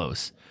so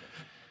close.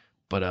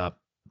 But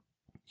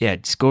yeah,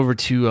 just go over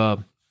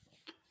to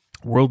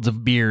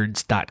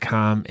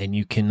worldsofbeards.com and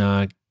you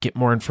can get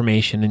more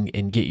information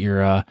and get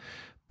your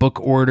book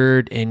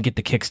ordered and get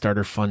the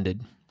Kickstarter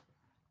funded.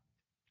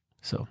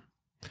 So,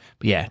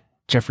 but yeah,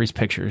 Jeffrey's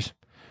pictures.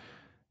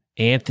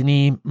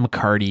 Anthony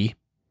McCarty.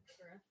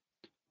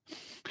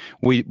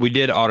 We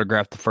did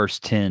autograph the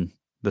first 10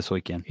 this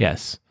weekend.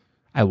 Yes,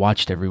 I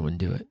watched everyone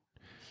do it.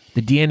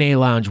 The DNA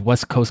Lounge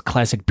West Coast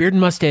Classic Beard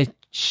and Mustache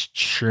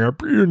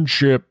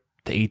Championship,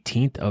 the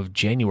 18th of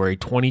January,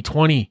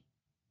 2020.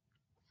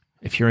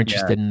 If you're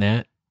interested in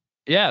that.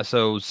 Yeah,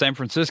 so San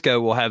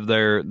Francisco will have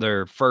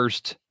their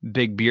first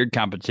big beard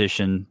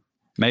competition.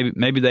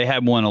 Maybe they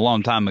had one a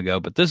long time ago,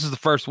 but this is the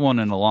first one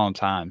in a long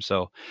time.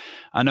 So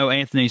I know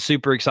Anthony's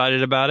super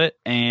excited about it,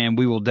 and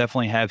we will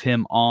definitely have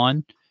him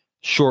on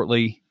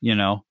shortly,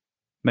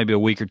 maybe a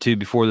week or two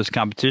before this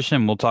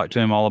competition. We'll talk to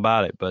him all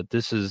about it. But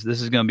this is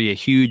going to be a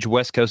huge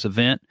West Coast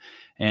event,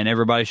 and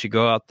everybody should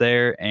go out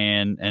there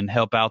and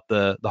help out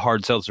the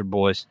hard seltzer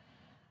boys.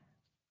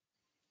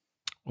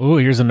 Oh,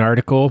 here's an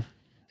article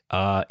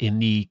in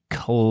the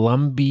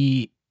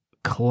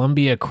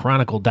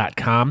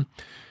ColumbiaChronicle.com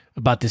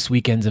about this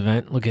weekend's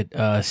event. Look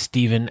at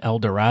Steven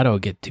Eldorado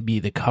get to be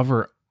the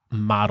cover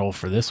model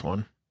for this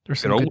one. There's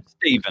some good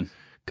Steven.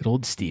 Good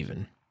old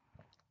Steven.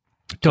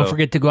 Don't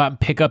forget to go out and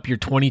pick up your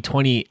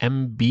 2020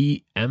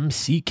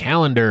 MBMC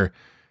calendar.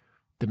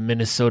 The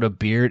Minnesota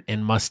Beard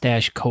and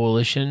Mustache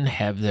Coalition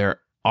have their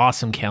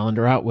awesome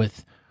calendar out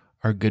with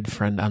our good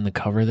friend on the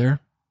cover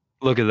there.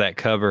 Look at that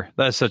cover.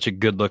 That's such a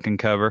good-looking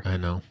cover. I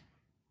know.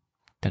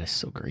 That is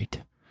so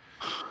great.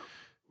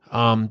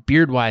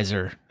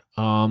 Beardwiser.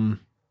 Wow,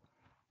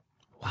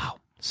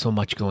 so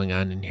much going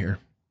on in here.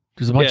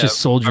 There's a bunch of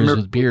soldiers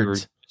with beards. We were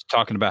just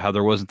talking about how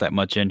there wasn't that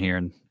much in here,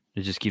 and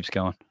it just keeps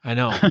going. I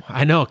know,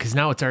 because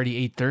now it's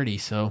already 8:30.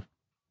 So,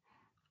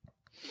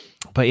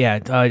 but yeah,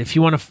 if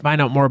you want to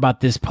find out more about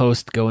this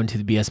post, go into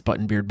the BS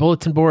Button Beard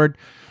Bulletin Board.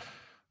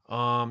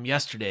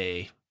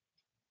 Yesterday,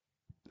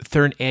 the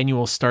 3rd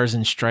annual Stars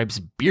and Stripes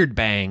Beard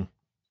Bang,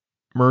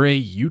 Murray,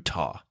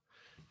 Utah.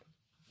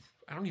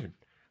 I don't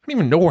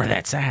even know where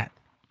that's at.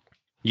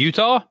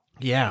 Utah?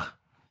 Yeah.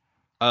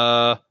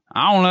 I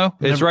don't know.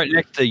 It's right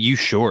next to U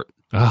Short.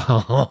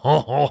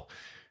 Oh,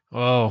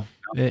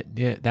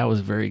 yeah, that was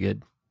very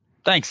good.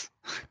 Thanks.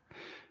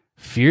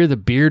 Fear the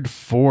Beard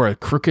 4,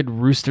 Crooked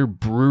Rooster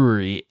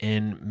Brewery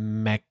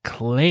in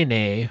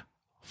McLean.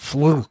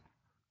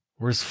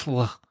 Where's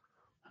Flu?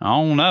 I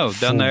don't know.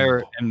 Down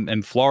there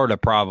in Florida,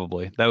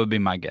 probably. That would be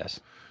my guess.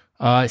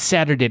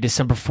 Saturday,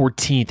 December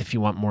 14th. If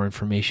you want more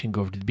information,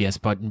 go over to the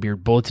BS Button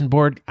Beard Bulletin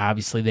Board.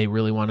 Obviously, they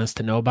really want us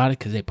to know about it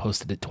because they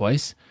posted it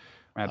twice.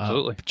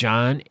 Absolutely.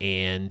 John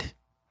and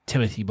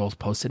Timothy both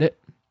posted it.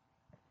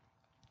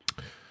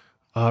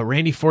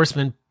 Randy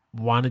Forsman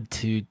wanted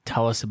to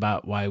tell us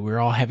about why we're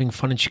all having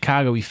fun in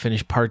Chicago. We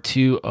finished part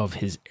 2 of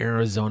his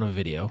Arizona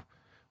video.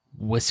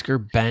 Whisker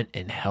Bent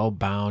and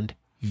Hellbound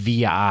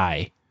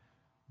VI.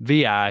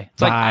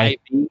 It's like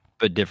IV,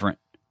 but different.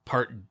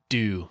 Part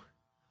 2.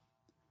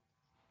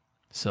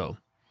 So.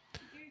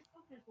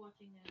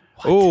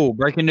 Oh,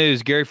 breaking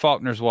news. Gary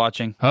Faulkner's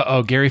watching.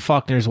 Gary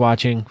Faulkner's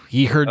watching.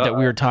 He heard that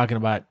we were talking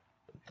about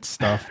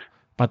stuff,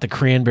 about the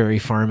cranberry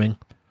farming.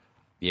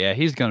 Yeah,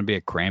 he's going to be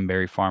a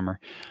cranberry farmer.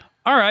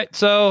 All right,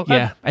 so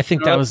yeah, I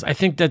think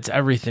that's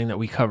everything that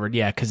we covered.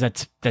 Yeah, because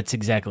that's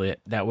exactly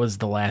it. That was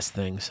the last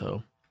thing.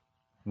 So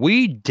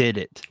we did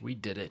it. We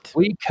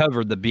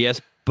covered the BS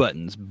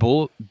Buttons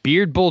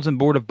Beard Bulletin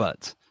Board of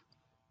Butts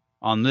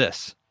on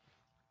this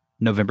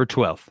November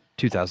 12th,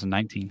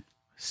 2019.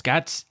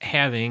 Scott's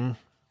having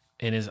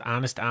in his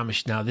Honest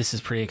Amish. Now this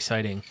is pretty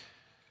exciting.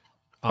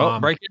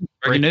 Breaking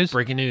news.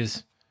 Breaking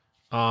news.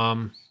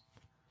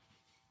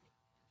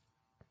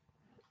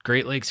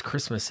 Great Lakes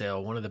Christmas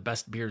Ale, one of the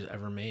best beers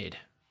ever made.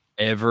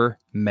 Ever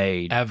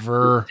made.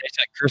 Ever. Tastes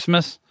like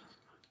Christmas?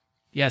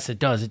 Yes, it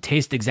does. It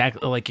tastes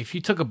exactly like if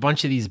you took a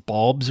bunch of these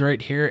bulbs right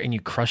here and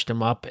you crushed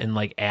them up and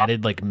like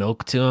added like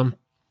milk to them.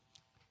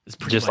 It's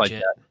pretty just much like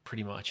it. That.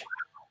 Pretty much.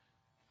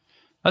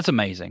 That's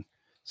amazing.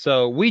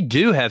 So we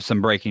do have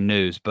some breaking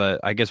news, but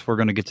I guess we're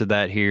going to get to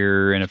that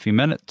here in a few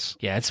minutes.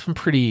 Yeah, it's some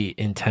pretty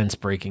intense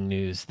breaking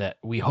news that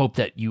we hope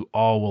that you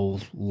all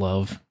will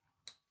love.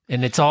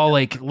 And it's all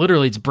like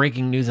literally it's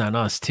breaking news on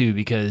us too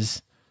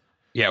because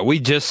yeah, we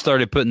just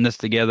started putting this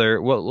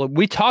together. Well,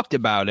 we talked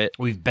about it.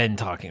 We've been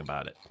talking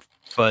about it.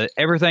 But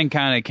everything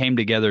kind of came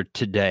together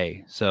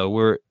today.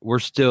 So we're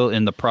still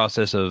in the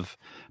process of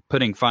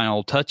putting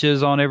final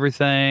touches on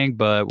everything,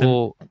 but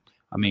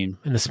and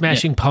the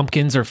Smashing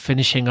Pumpkins are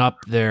finishing up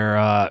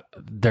their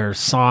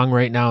song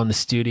right now in the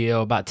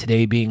studio about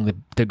today being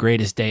the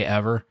greatest day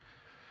ever.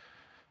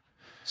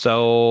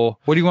 So,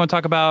 what do you want to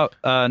talk about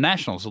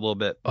nationals a little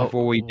bit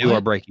before we do our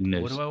breaking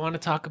news? What do I want to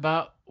talk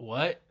about?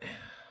 What?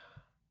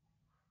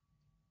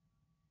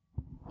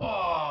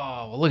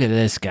 Oh, well, look at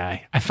this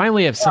guy. I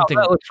finally have something.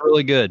 That looks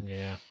really good.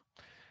 Yeah.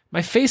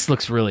 My face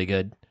looks really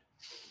good.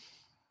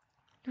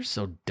 You're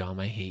so dumb.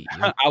 I hate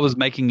you. I was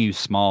making you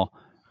small.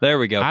 There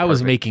we go. I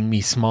was making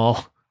me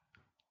small.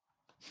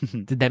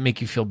 Did that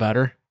make you feel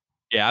better?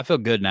 Yeah, I feel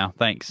good now.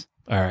 Thanks.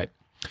 All right.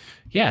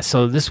 Yeah,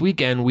 so this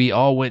weekend we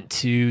all went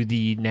to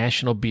the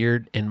National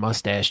Beard and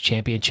Mustache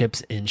Championships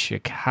in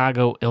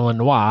Chicago,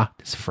 Illinois.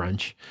 It's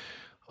French.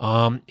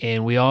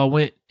 And we all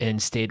went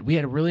and stayed. We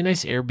had a really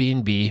nice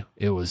Airbnb.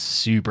 It was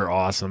super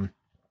awesome.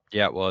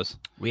 Yeah, it was.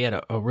 We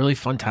had a really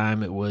fun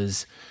time. It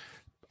was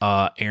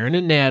Aaron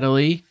and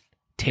Natalie,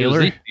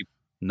 Taylor.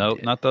 No,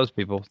 not those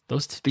people.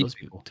 Those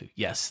people too.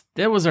 Yes,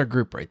 that was our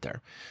group right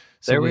there.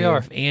 So there we are.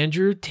 Have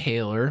Andrew,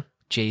 Taylor,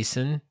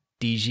 Jason,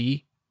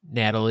 DG,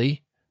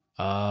 Natalie,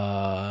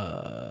 Inkura,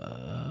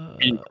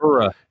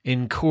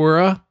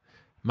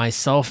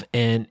 myself,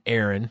 and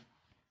Aaron.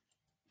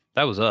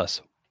 That was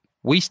us.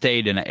 We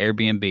stayed in an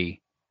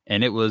Airbnb,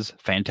 and it was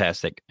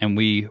fantastic. And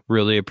we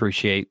really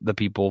appreciate the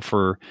people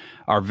for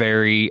our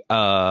very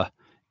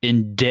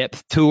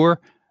in-depth tour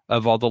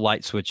of all the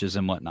light switches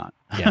and whatnot.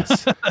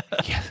 Yes.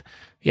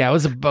 Yeah, it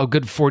was a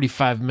good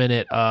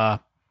 45-minute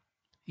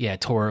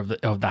tour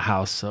of the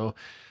house. So,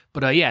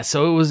 but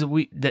so it was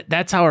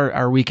that's how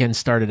our weekend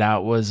started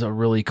out. Was a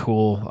really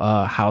cool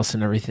house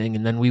and everything,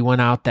 and then we went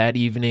out that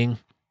evening.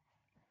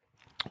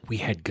 We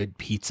had good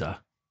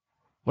pizza.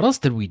 What else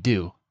did we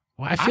do?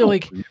 Well, I feel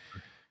like,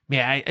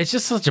 man, it's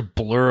just such a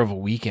blur of a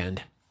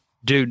weekend,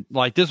 dude.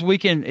 Like this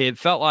weekend, it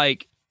felt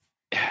like,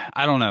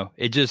 I don't know.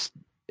 It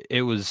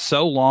was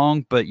so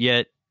long, but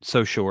yet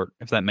so short.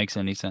 If that makes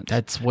any sense.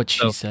 That's what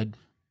she said.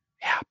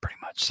 Yeah, pretty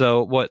much.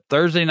 So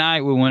Thursday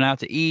night we went out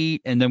to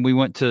eat, and then we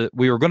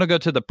were going to go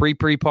to the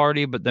pre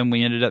party, but then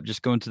we ended up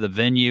just going to the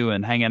venue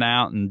and hanging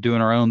out and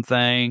doing our own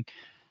thing.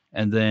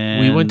 And then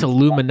we went to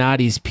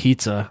Illuminati's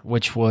Pizza,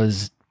 which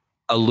was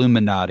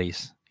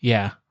Illuminati's.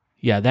 Yeah.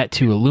 Yeah, that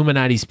too.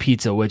 Illuminati's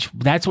Pizza,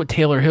 that's what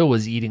Taylor Hill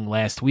was eating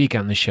last week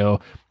on the show.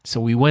 So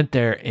we went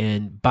there,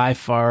 and by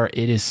far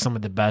it is some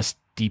of the best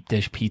deep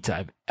dish pizza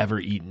I've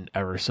ever eaten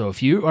ever. So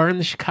if you are in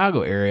the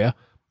Chicago area,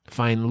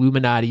 find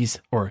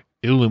Illuminati's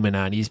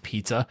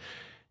Pizza,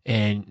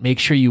 and make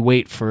sure you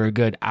wait for a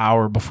good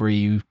hour before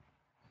you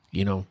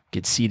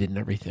get seated and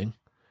everything.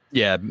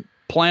 Yeah,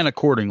 plan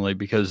accordingly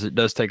because it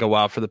does take a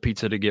while for the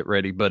pizza to get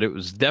ready, but it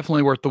was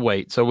definitely worth the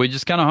wait. So we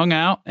just kind of hung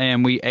out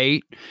and we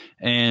ate,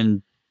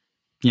 and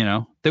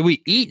did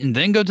we eat and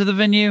then go to the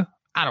venue?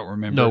 I don't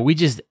remember. No,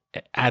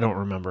 I don't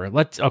remember.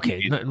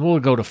 We'll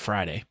go to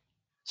Friday.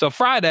 So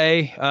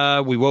Friday,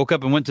 we woke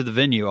up and went to the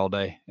venue all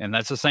day, and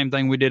that's the same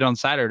thing we did on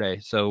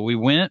Saturday. So we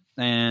went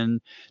and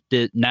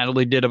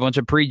Natalie did a bunch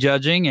of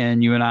prejudging,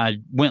 and you and I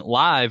went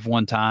live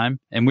one time,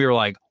 and we were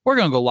like, we're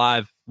going to go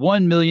live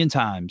 1 million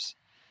times.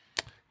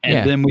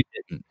 And then we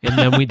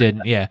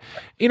didn't. Yeah.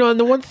 And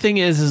the one thing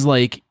is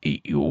like,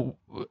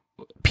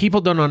 people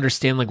don't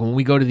understand, like when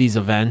we go to these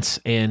events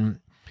and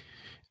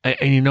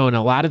and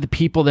a lot of the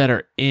people that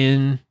are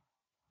in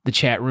the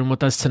chat room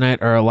with us tonight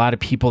are a lot of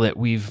people that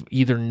we've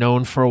either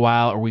known for a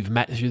while or we've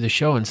met through the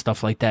show and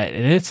stuff like that.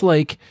 And it's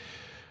like,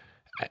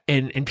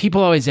 and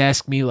people always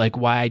ask me like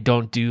why I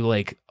don't do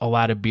like a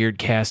lot of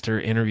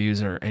Beardcaster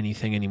interviews or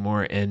anything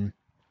anymore. And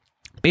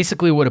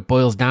basically what it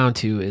boils down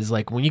to is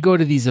like when you go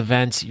to these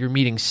events, you're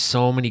meeting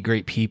so many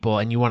great people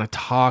and you want to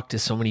talk to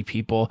so many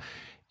people.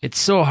 It's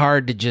so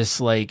hard to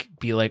just like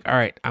be like, all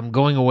right, I'm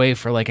going away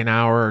for like an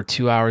hour or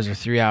 2 hours or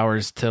 3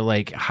 hours to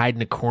like hide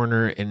in a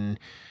corner and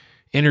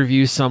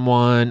interview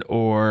someone,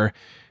 or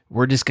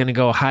we're just going to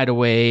go hide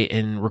away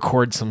and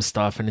record some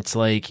stuff. And it's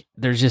like,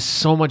 there's just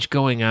so much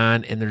going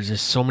on, and there's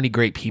just so many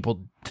great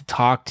people to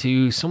talk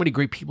to, so many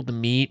great people to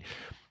meet.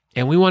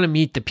 And we want to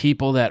meet the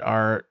people that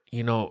are,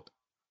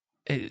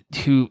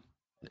 who,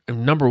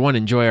 number one,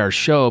 enjoy our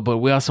show, but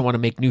we also want to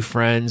make new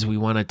friends. We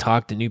want to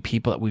talk to new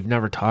people that we've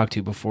never talked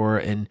to before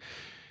and,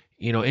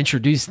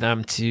 introduce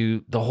them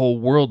to the whole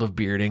world of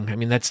bearding. I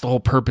mean, that's the whole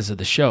purpose of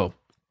the show.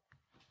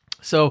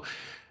 So,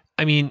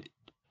 I mean,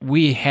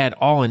 we had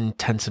all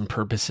intents and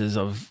purposes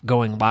of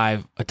going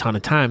live a ton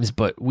of times,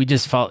 but we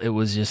just felt it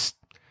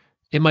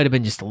might have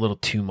been just a little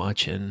too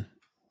much. And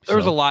there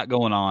was a lot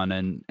going on,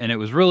 and it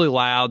was really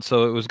loud.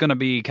 So it was going to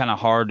be kind of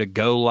hard to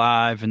go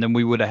live, and then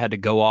we would have had to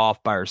go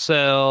off by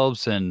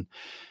ourselves. And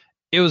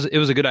it was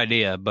a good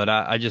idea, but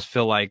I just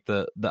feel like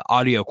the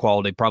audio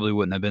quality probably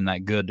wouldn't have been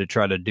that good to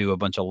try to do a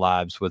bunch of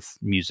lives with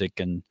music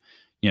and,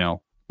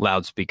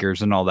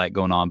 loudspeakers and all that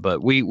going on.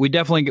 But we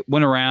definitely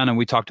went around and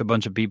we talked to a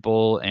bunch of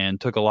people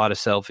and took a lot of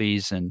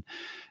selfies, and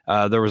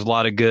there was a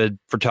lot of good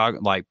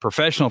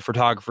professional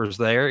photographers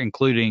there,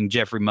 including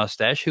Jeffrey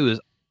Mustache, who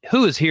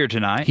is here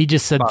tonight. He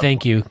just said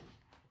thank you.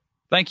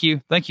 Thank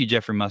you,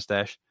 Jeffrey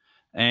Mustache.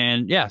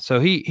 And yeah, so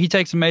he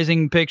takes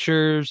amazing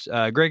pictures.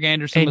 Greg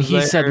Anderson and was he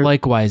there. said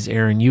likewise,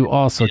 Aaron, you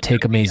also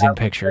take amazing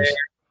pictures.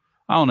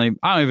 I don't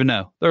even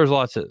know. There was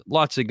lots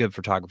of good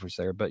photographers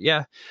there. But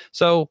yeah,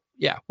 so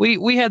yeah,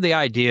 we had the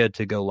idea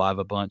to go live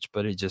a bunch,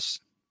 but it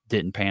just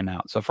didn't pan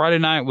out. So Friday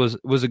night was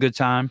a good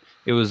time.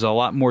 It was a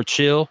lot more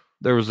chill.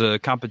 There was a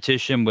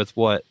competition with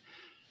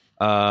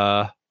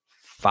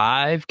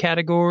 5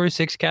 categories,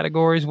 6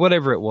 categories,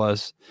 whatever it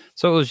was.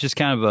 So it was just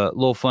kind of a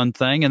little fun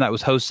thing, and that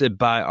was hosted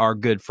by our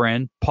good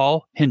friend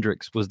Paul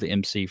Hendricks was the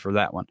MC for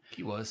that one.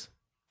 He was.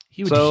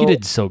 He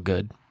did so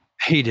good.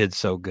 He did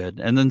so good.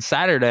 And then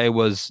Saturday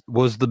was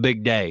the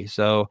big day.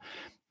 So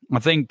I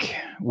think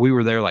we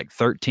were there like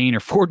 13 or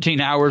 14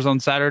 hours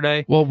on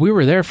Saturday. Well, we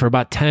were there for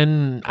about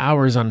 10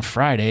 hours on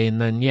Friday, and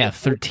then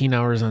 13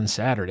 hours on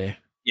Saturday.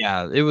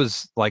 Yeah, it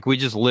was like we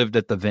just lived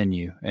at the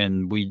venue,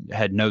 and we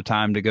had no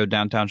time to go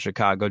downtown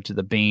Chicago to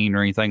the Bean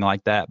or anything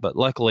like that. But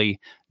luckily,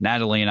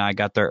 Natalie and I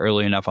got there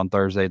early enough on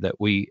Thursday that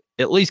we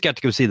at least got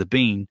to go see the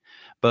Bean.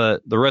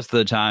 But the rest of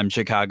the time,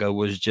 Chicago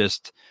was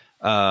just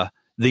the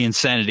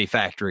Insanity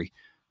Factory.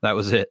 That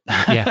was it.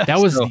 Yeah,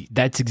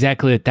 that's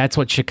exactly it. That's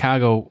what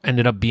Chicago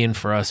ended up being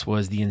for us,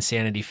 was the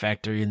Insanity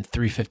Factory and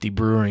 350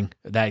 Brewing.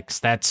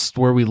 That's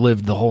where we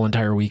lived the whole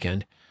entire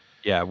weekend.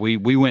 Yeah, we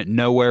went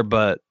nowhere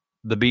but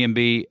the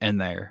B&B and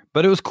there.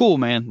 But it was cool,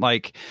 man.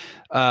 Like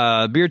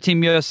Beard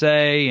Team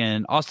USA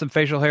and Austin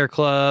Facial Hair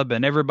Club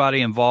and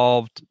everybody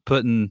involved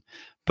putting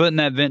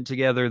that event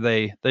together,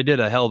 they did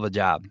a hell of a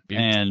job.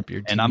 Beard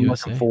I'm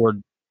USA. Looking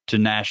forward to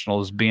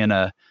Nationals being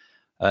a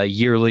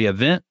yearly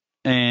event,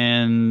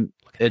 and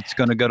it's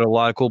going to go to a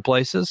lot of cool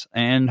places,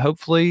 and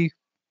hopefully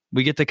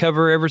we get to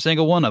cover every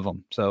single one of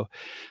them. So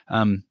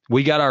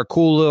we got our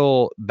cool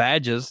little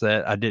badges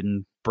that I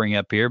didn't bring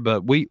up here,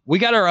 but we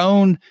got our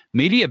own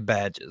media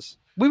badges.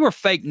 We were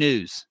fake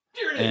news.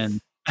 Here it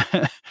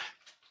is.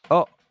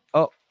 Oh,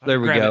 there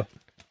we go.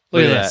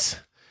 Look at this.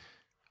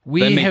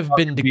 We have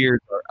been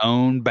our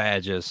own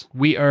badges.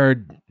 We are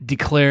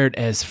declared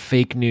as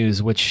fake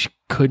news, which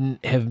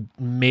couldn't have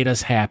made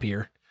us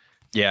happier.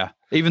 Yeah,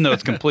 even though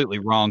it's completely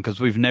wrong,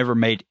 because we've never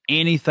made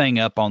anything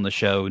up on the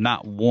show,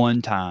 not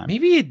one time.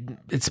 Maybe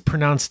it's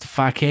pronounced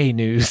fake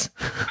news.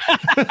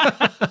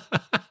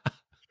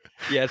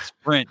 Yeah, it's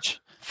French.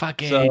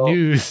 Fake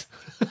news.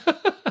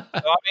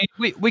 I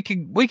mean,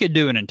 we could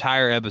do an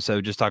entire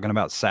episode just talking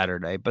about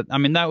Saturday, but I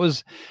mean that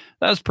was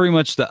pretty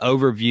much the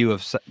overview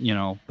of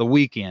the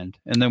weekend,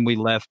 and then we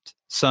left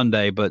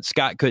Sunday. But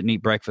Scott couldn't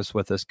eat breakfast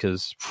with us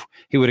because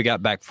he would have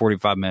got back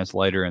 45 minutes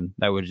later, and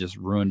that would have just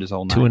ruined his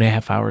whole night.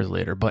 2.5 hours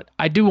later. But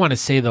I do want to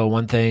say though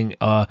one thing.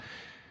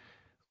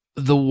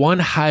 The one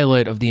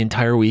highlight of the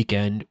entire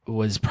weekend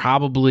was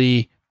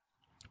probably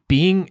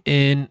being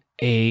in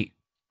a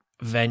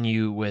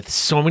venue with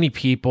so many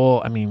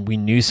people. I mean, we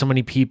knew so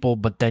many people,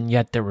 but then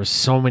yet there were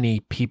so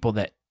many people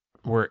that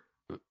were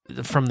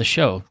from the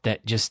show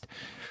that just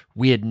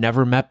we had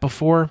never met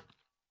before.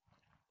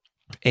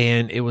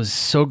 And it was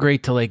so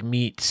great to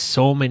meet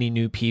so many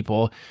new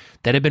people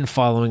that had been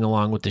following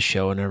along with the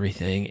show and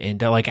everything, and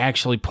to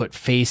actually put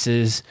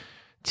faces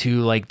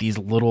to these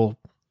little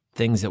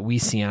things that we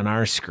see on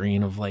our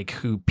screen of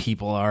who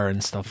people are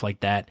and stuff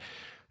like that.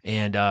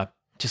 And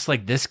just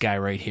like this guy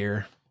right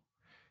here,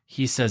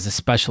 he says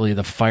especially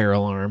the fire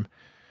alarm.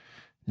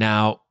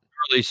 Now,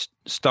 really,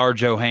 Star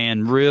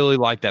Johan really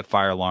liked that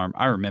fire alarm.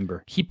 I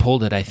remember. He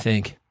pulled it, I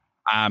think.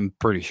 I'm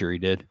pretty sure he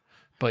did.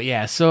 But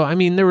yeah, so I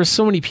mean, there were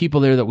so many people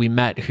there that we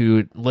met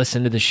who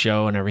listened to the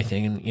show and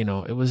everything, and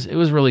it was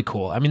really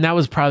cool. I mean, that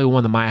was probably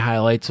one of my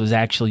highlights, was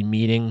actually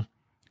meeting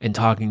and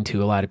talking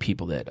to a lot of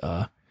people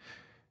that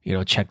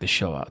check the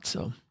show out.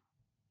 So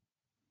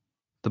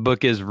the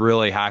book is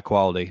really high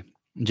quality.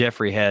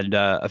 Jeffrey had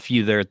a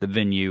few there at the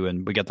venue,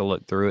 and we got to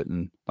look through it.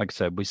 And like I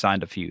said, we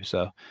signed a few.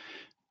 So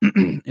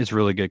it's a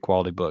really good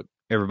quality book.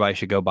 Everybody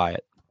should go buy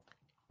it.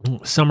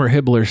 Summer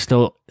Hibbler's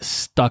still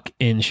stuck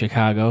in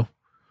Chicago.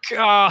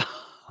 God,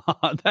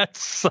 that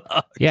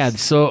sucks. Yeah.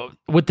 So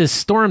with this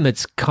storm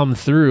that's come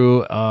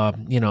through,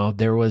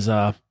 there was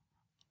a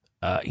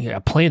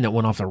plane that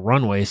went off the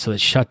runway, so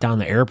it shut down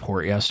the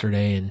airport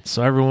yesterday. And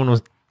so everyone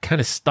was kind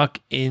of stuck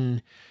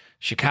in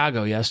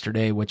Chicago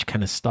yesterday, which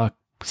kind of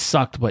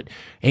sucked, but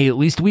hey, at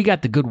least we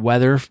got the good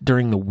weather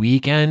during the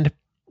weekend.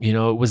 It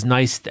was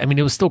nice. I mean,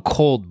 it was still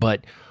cold,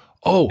 but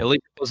at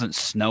least it wasn't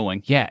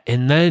snowing. Yeah.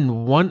 And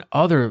then one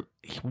other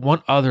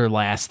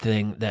last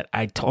thing that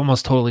I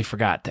almost totally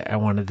forgot that I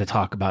wanted to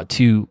talk about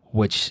too,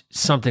 which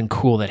something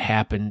cool that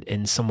happened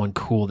and someone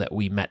cool that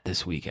we met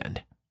this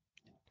weekend.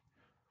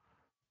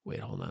 Wait,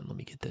 hold on. Let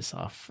me get this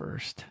off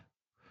first.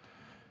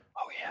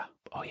 Oh yeah.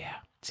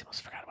 I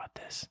almost forgot about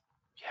this.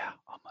 Yeah,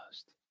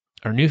 almost.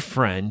 Our new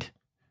friend,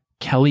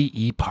 Kelly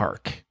E.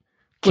 Park.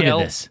 Look at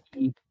this.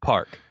 E.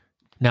 Park.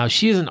 Now,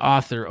 she is an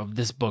author of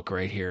this book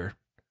right here,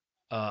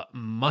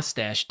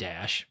 Mustache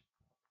Dash.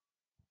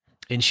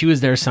 And she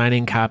was there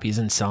signing copies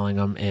and selling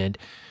them. And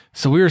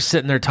so we were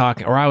sitting there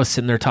talking, or I was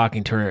sitting there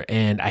talking to her,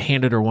 and I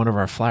handed her one of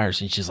our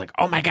flyers, and she's like,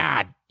 "Oh my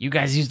God, you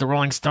guys used the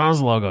Rolling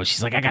Stones logo."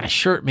 She's like, "I got a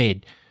shirt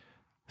made."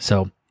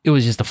 So it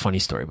was just a funny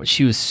story, but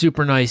she was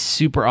super nice,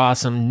 super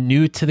awesome,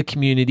 new to the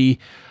community.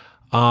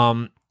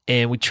 And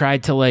and we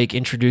tried to like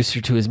introduce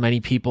her to as many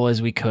people as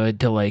we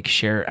could to like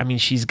share. I mean,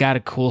 she's got a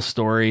cool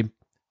story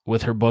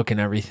with her book and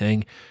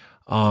everything.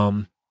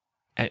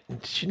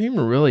 She didn't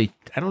even really,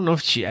 I don't know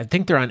if I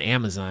think they're on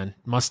Amazon.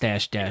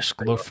 Mustache Dash.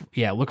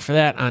 Look for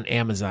that on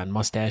Amazon.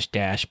 Mustache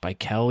Dash by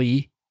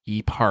Kelly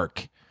E.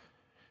 Park.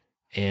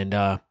 And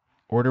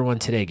order one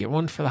today. Get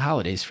one for the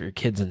holidays for your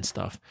kids and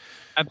stuff.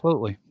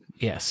 Absolutely.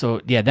 Yeah. So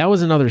yeah, that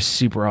was another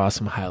super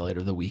awesome highlight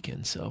of the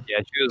weekend. So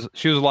yeah,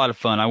 she was a lot of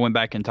fun. I went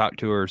back and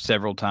talked to her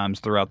several times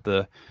throughout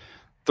the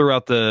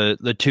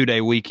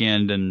 2-day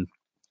weekend, and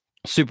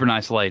super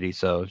nice lady.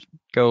 So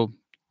go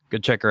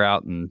check her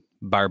out and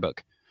buy her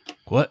book.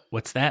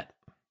 What's that?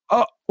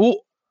 Oh,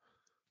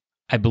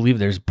 I believe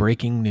there's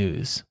breaking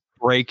news.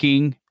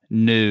 Breaking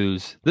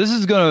news. This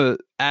is going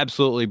to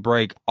absolutely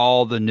break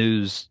all the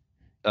news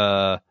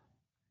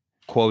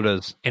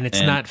quotas. And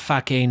it's not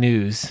fake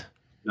news.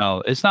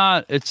 No, it's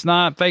not. It's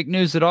not fake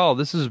news at all.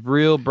 This is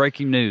real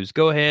breaking news.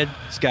 Go ahead,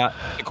 Scott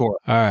Sikora.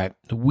 All right.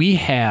 We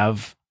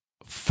have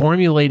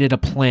formulated a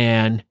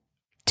plan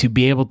to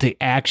be able to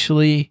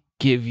actually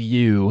give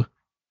you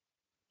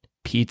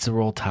pizza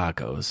roll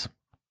tacos.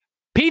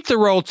 Pizza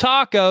roll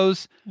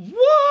tacos?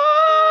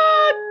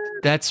 What?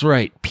 That's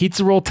right.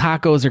 Pizza roll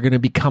tacos are going to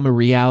become a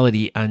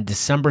reality on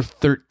December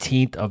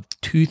 13th of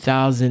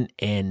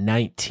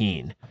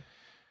 2019.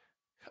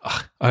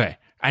 Okay.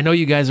 I know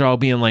you guys are all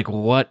being like,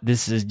 what?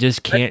 This is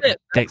just can't.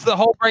 That's the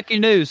whole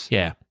breaking news.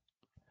 Yeah.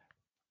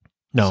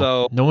 No,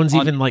 so, no one's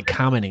even like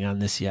commenting on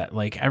this yet.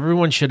 Like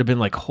everyone should have been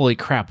like, holy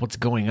crap, what's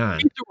going on?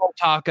 Pizza roll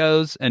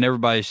tacos, and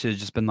everybody should have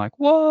just been like,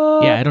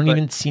 what? Yeah, I don't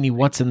even see any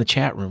what's in the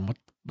chat room. What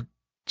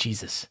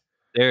Jesus.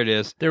 There it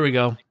is. There we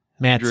go.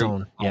 Matt's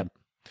own. Yep.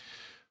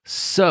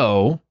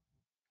 So,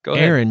 go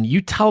ahead. Aaron,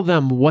 you tell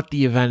them what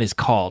the event is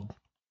called.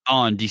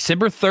 On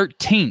December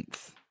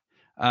 13th,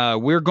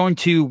 we're going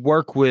to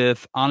work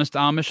with Honest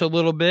Amish a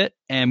little bit,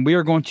 and we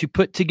are going to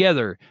put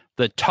together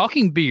the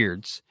Talking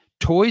Beards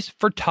Toys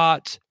for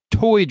Tots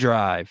Toy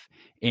Drive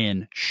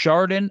in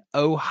Chardon,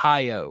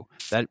 Ohio.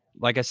 That,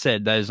 like I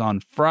said, that is on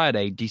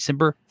Friday,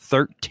 December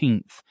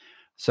 13th.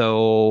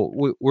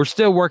 So we're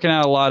still working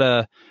out a lot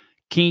of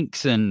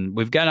kinks, and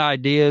we've got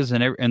ideas,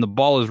 and the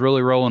ball is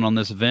really rolling on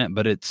this event,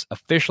 but it's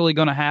officially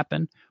going to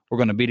happen. We're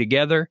going to be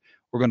together.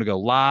 We're going to go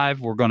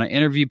live. We're going to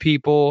interview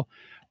people.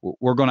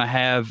 We're going to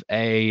have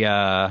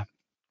a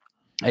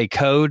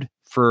code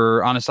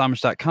for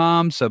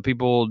honestamish.com, so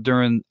people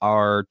during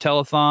our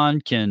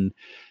telethon can,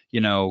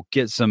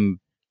 get some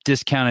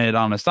discounted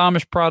Honest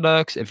Amish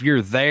products. If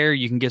you're there,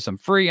 you can get some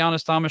free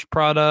Honest Amish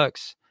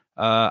products.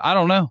 I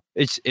don't know.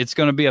 It's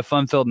going to be a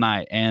fun-filled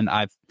night, and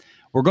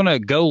we're going to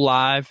go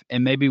live,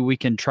 and maybe we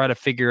can try to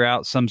figure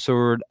out some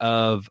sort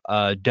of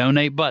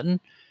donate button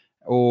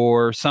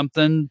or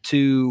something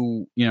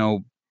to,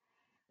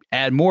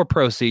 add more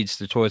proceeds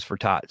to Toys for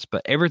Tots.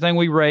 But everything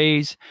we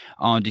raise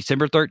on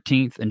December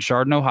 13th in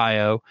Chardon,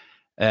 Ohio,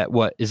 at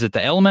what is it?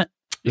 The Element?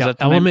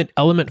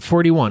 Element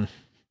 41.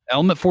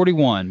 Element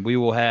 41. We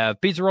will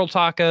have pizza roll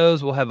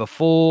tacos. We'll have a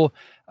full,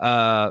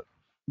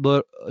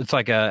 it's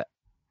like a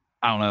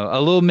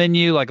little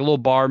menu, like a little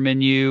bar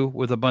menu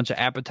with a bunch of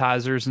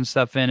appetizers and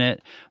stuff in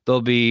it.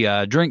 There'll be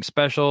drink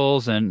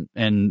specials, and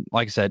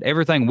like I said,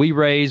 everything we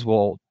raise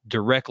will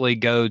directly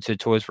go to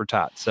Toys for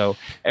Tots. So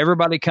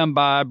everybody come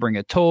by, bring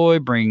a toy,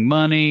 bring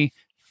money,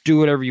 do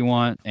whatever you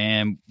want,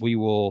 and we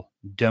will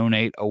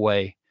donate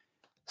away.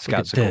 Look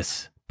at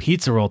this.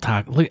 Pizza roll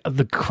taco. Look,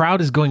 the crowd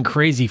is going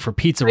crazy for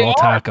pizza roll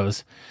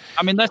tacos.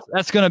 I mean,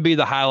 that's going to be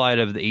the highlight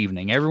of the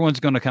evening.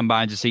 Everyone's going to come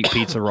by and just eat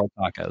pizza roll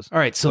tacos. All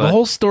right. So the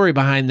whole story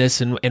behind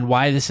this and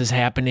why this is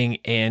happening,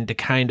 and to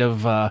kind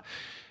of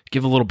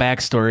give a little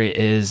backstory,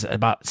 is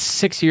about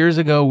 6 years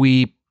ago,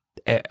 we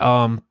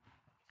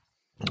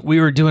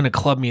were doing a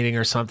club meeting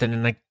or something,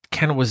 and I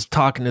kind of was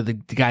talking to the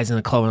guys in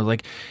the club, and I was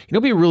like,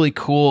 it'd be really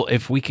cool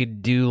if we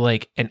could do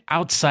like an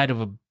outside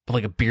of a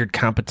beard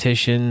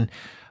competition,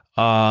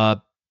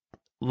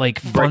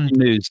 like fun breaking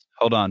news.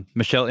 Hold on.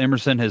 Michelle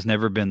Emerson has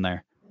never been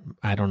there.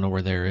 I don't know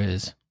where there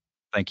is.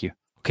 Thank you.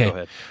 Okay.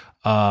 Go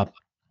ahead.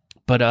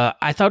 But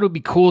I thought it would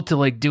be cool to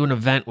like do an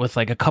event with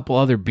like a couple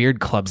other beard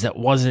clubs that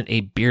wasn't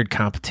a beard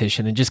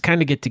competition, and just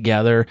kind of get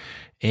together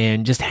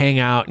and just hang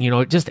out,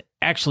 just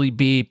actually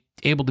be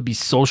able to be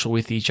social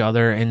with each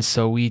other. And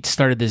so we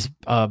started this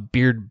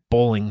beard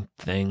bowling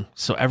thing.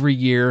 So every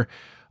year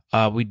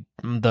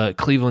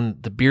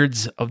the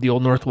Beards of the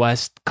Old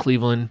Northwest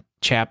Cleveland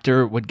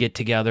chapter would get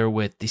together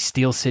with the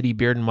Steel City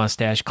Beard and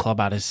Mustache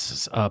Club out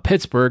of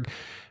Pittsburgh.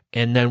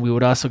 And then we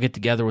would also get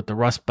together with the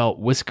Rust Belt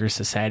Whisker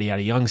Society out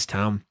of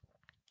Youngstown.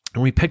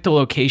 And we picked a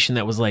location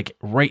that was like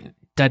right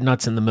dead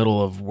nuts in the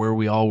middle of where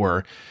we all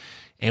were.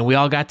 And we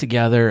all got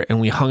together and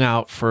we hung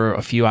out for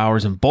a few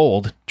hours and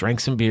bowled, drank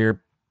some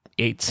beer,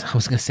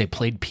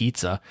 played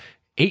pizza,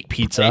 ate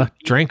pizza,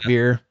 drank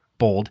beer,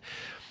 bowled.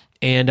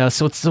 And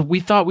so we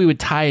thought we would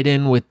tie it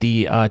in with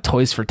the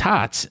Toys for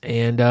Tots.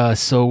 And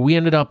so we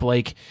ended up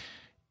like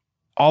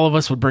all of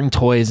us would bring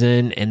toys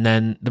in, and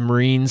then the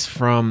Marines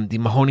from the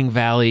Mahoning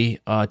Valley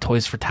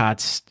Toys for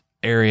Tots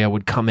area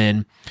would come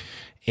in.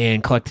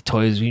 and collect the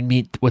toys. We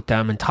meet with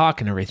them and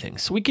talk and everything.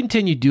 So we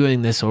continue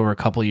doing this over a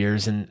couple of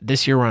years, and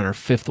this year we're on our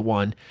 5th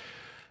one.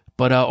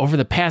 But over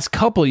the past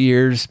couple of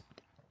years,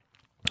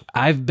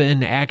 I've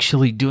been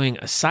actually doing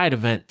a side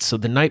event. So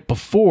the night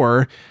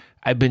before,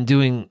 I've been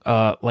doing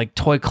like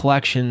toy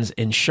collections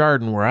in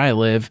Chardon where I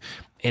live,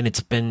 and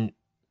it's been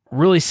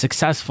really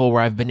successful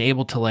where I've been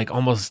able to like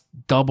almost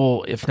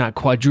double, if not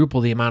quadruple,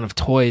 the amount of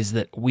toys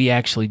that we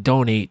actually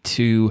donate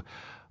to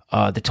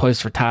the Toys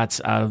for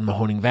Tots out of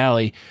Mahoning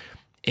Valley.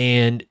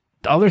 And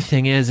the other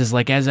thing is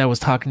like, as I was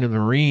talking to the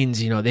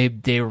Marines, you know,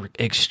 they were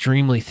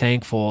extremely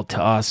thankful to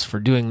us for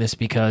doing this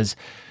because,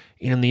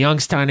 you know, the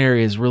Youngstown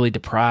area is really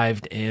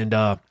deprived,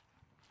 and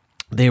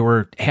they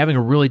were having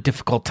a really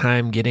difficult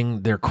time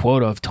getting their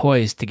quota of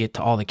toys to get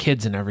to all the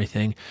kids and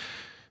everything.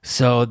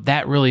 So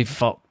that really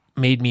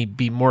made me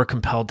be more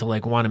compelled to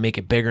like want to make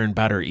it bigger and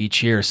better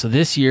each year. So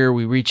this year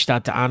we reached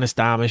out to Honest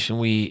Amish and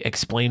we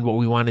explained what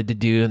we wanted to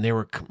do, and they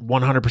were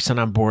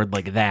 100% on board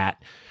like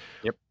that.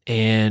 Yep.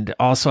 And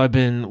also I've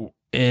been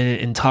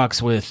in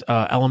talks with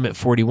Element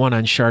 41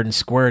 on Chardon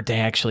Square to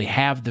actually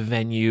have the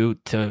venue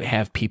to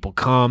have people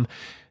come.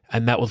 I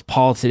met with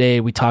Paul today.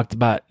 We talked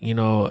about, you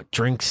know,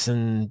 drinks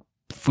and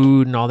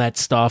food and all that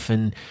stuff,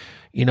 and,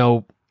 you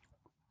know,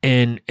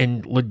 and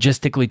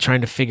logistically trying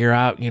to figure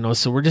out, you know,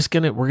 so we're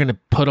going to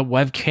put a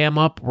webcam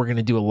up. We're going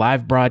to do a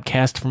live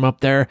broadcast from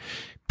up there.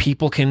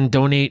 People can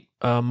donate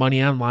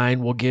money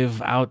online. We'll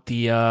give out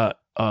the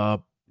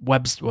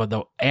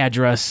the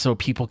address so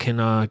people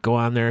can go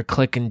on there,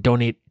 click and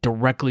donate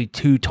directly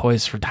to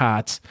Toys for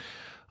Tots.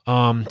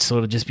 So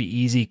it'll just be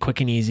easy, quick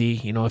and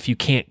easy. You know, if you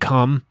can't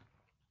come,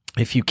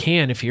 if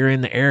you're in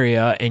the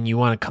area and you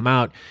want to come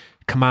out,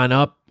 come on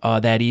up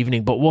that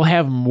evening. But we'll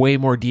have way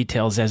more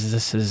details as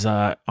this is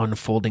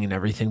unfolding and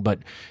everything. But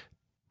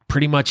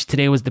pretty much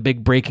today was the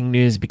big breaking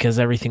news because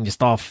everything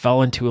just all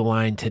fell into a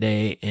line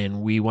today,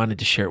 and we wanted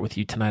to share it with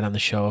you tonight on the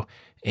show.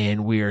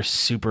 And we are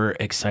super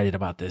excited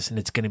about this, and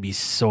it's going to be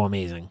so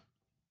amazing.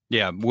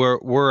 Yeah, we're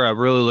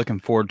really looking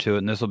forward to it,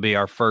 and this will be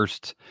our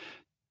first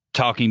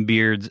Talking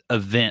Beards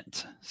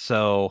event.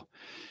 So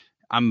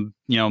I'm,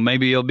 you know,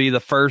 maybe it'll be the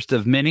first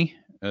of many.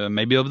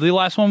 Maybe it'll be the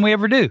last one we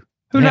ever do.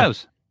 Who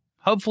knows?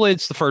 Hopefully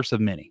it's the first of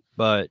many.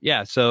 But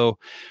yeah, so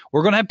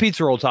we're going to have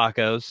pizza roll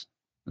tacos,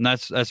 and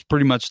that's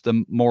pretty much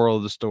the moral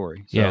of the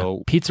story. So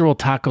yeah, pizza roll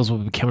tacos will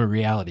become a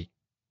reality.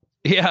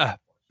 Yeah.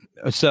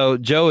 So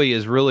Joey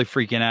is really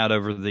freaking out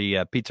over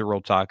the pizza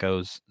roll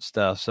tacos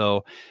stuff.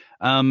 So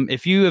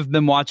if you have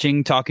been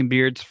watching Talking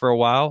Beards for a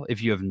while,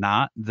 if you have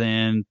not,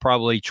 then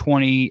probably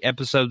 20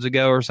 episodes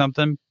ago or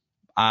something,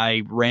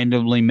 I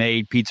randomly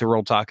made pizza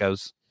roll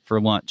tacos for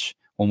lunch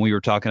when we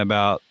were talking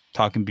about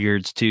Talking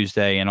Beards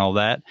Tuesday and all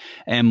that.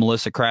 And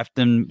Melissa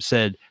Crafton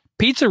said,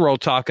 pizza roll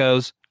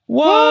tacos?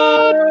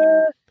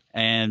 What?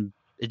 And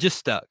it just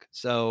stuck.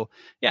 So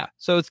yeah,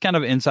 so it's kind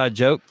of an inside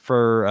joke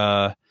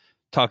for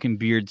Talking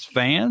Beards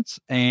fans,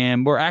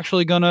 and we're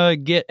actually gonna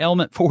get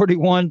Element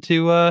 41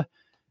 to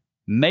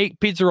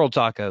make pizza roll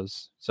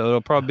tacos. So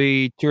it'll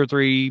probably be 2 or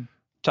 3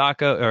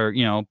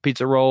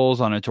 pizza rolls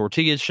on a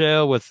tortilla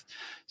shell with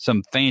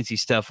some fancy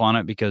stuff on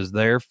it because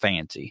they're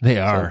fancy. They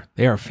are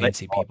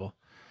fancy people.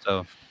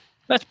 So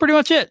that's pretty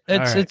much it.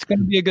 It's going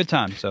to be a good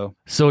time. So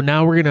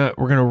now we're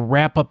gonna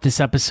wrap up this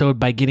episode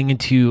by getting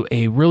into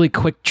a really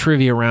quick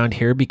trivia round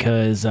here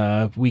because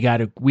we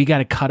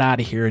gotta cut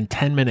out of here in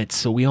 10 minutes.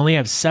 So we only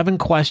have 7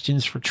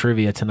 questions for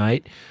trivia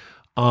tonight.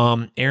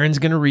 Aaron's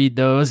gonna read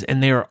those,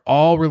 and they are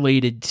all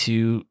related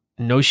to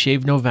No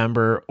Shave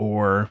November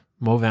or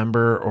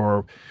Movember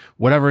or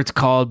whatever it's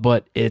called.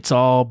 But it's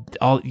all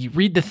you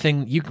read the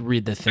thing. You can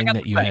read the thing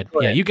that you had.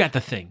 Yeah, you got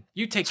the thing.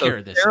 You take care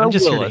of this. I'm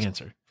just here to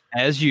answer.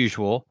 As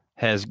usual,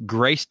 has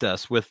graced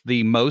us with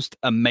the most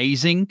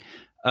amazing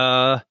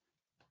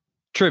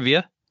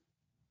trivia.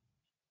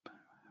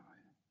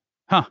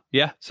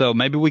 Yeah. So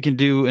maybe we can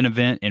do an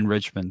event in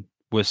Richmond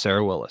with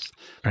Sarah Willis.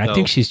 I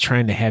think she's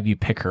trying to have you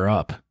pick her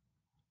up.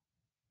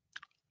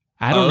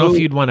 I don't know if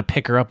you'd want to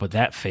pick her up with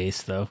that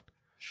face, though.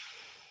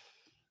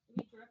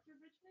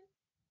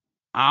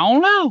 I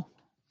don't know.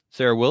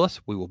 Sarah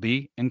Willis, we will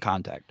be in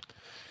contact.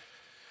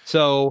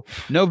 So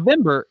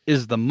November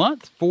is the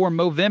month for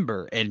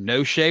Movember and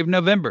No Shave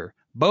November.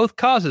 Both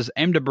causes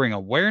aim to bring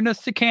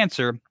awareness to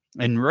cancer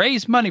and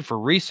raise money for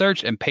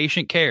research and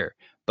patient care.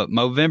 But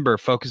Movember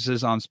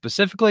focuses on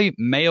specifically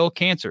male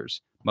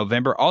cancers.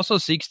 Movember also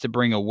seeks to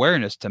bring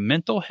awareness to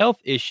mental health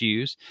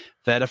issues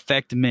that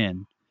affect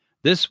men.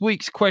 This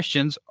week's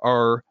questions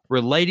are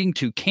relating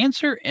to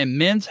cancer and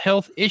men's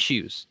health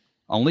issues.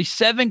 Only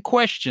 7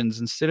 questions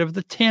instead of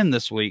the 10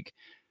 this week,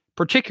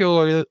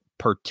 particularly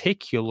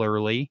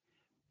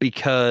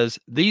because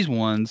these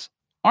ones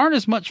aren't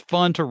as much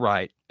fun to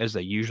write as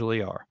they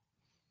usually are.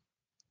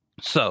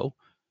 So,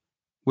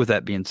 with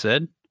that being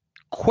said,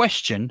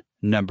 question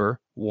number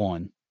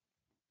 1.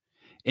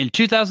 In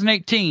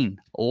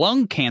 2018,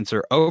 lung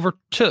cancer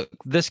overtook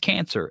this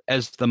cancer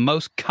as the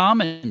most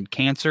common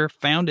cancer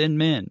found in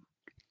men.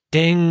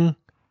 Ding.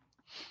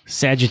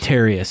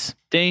 Sagittarius.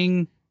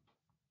 Ding.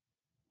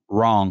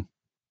 Wrong.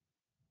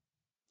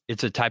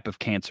 It's a type of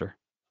cancer.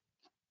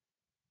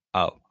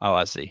 Oh,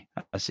 I see.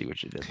 I see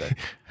what you did there.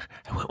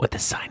 I went with the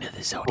sign of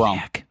the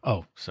zodiac.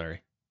 Oh,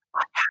 sorry.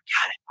 I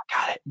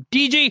got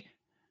it.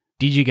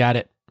 DG got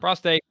it.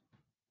 Prostate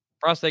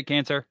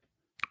cancer.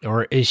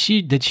 Or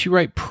did she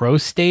write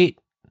prostate?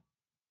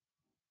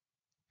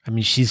 I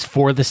mean, she's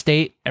for the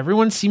state.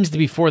 Everyone seems to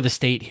be for the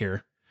state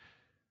here.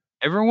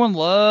 Everyone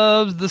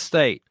loves the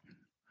state.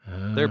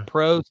 They're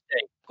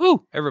pro-state.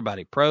 Woo!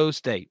 Everybody,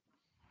 pro-state.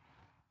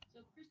 So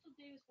Crystal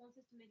Davis wants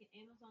us to make an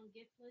Amazon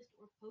gift list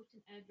or post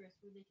an address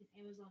where they can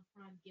Amazon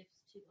Prime gifts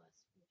to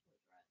us.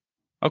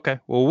 Okay.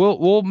 Well,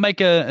 we'll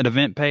make an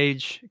event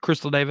page,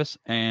 Crystal Davis,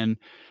 and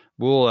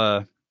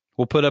we'll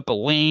put up a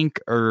link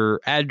or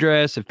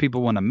address if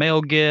people want to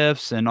mail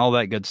gifts and all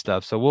that good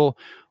stuff. So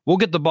we'll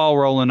get the ball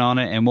rolling on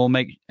it, and we'll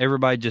make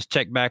everybody just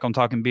check back on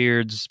Talking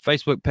Beard's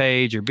Facebook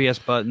page or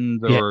BS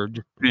Buttons or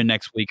just tune in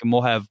next week, and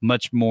we'll have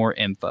much more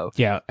info.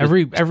 Yeah,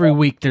 every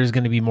week there's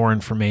going to be more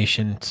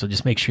information, so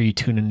just make sure you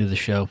tune into the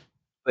show.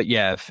 But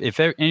yeah, if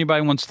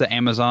anybody wants to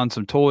Amazon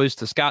some toys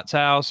to Scott's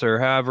house or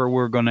however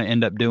we're going to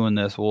end up doing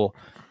this, we'll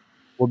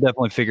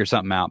definitely figure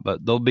something out.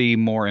 But there'll be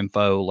more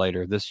info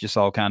later. This just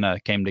all kind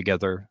of came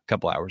together a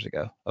couple hours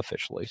ago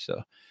officially,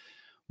 so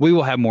we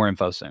will have more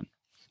info soon.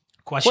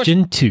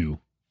 Question 2.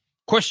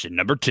 Question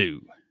number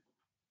 2.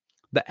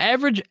 The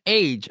average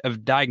age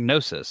of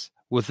diagnosis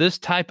with this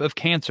type of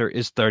cancer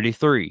is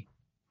 33.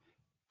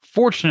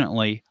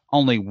 Fortunately,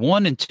 only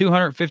 1 in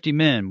 250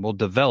 men will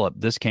develop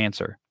this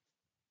cancer.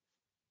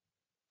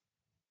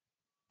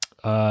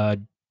 All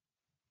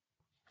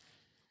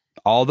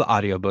the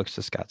audiobooks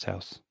to Scott's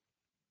house.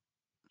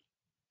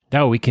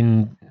 No,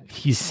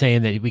 he's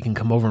saying that we can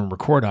come over and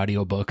record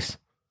audiobooks.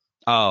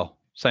 Oh,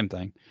 same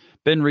thing.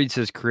 Ben Reed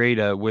says create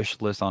a wish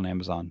list on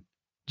Amazon.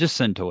 Just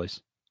send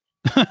toys.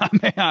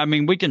 I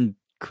mean, we can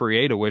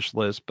create a wish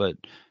list, but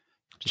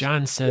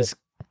John says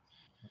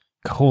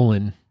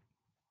colon.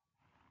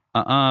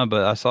 But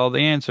I saw the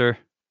answer.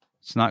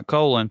 It's not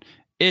colon.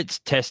 It's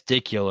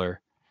testicular.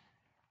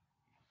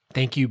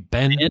 Thank you,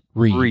 Ben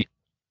Reed.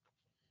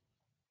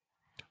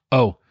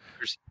 Oh,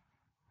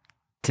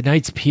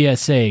 tonight's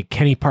PSA,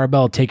 Kenny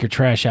Parbell, take your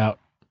trash out.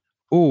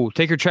 Ooh,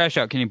 take your trash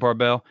out, Kenny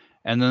Parbell.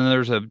 And then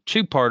there's a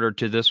 2-parter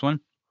to this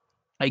one.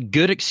 A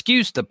good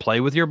excuse to play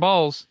with your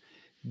balls.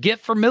 Get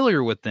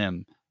familiar with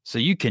them so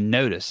you can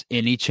notice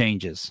any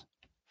changes.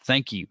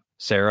 Thank you,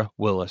 Sarah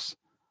Willis.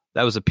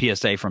 That was a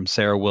PSA from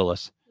Sarah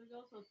Willis. There's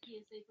also a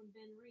PSA from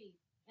Ben Reed.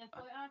 FYI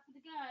for the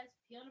guys,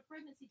 pee on a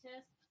pregnancy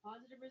test.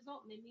 Positive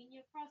result may mean you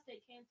have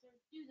prostate cancer.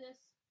 Do this.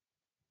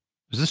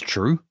 Is this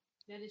true?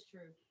 That is true.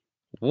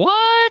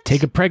 What?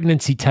 Take a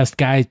pregnancy test,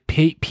 guys.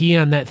 Pee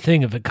on that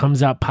thing. If it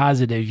comes out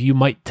positive, you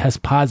might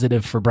test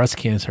positive for breast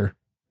cancer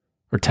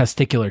or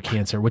testicular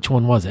cancer. Which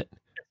one was it?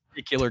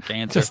 Testicular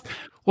cancer.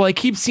 Well, I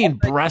keep seeing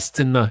breasts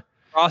in the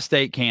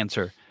prostate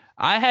cancer.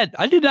 I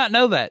did not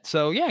know that.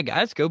 So yeah,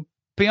 guys, go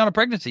pee on a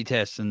pregnancy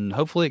test and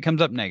hopefully it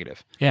comes up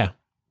negative. Yeah.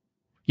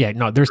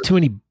 No, there's too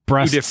many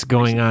breasts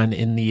going on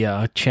in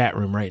the chat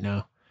room right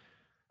now.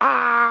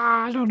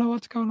 I don't know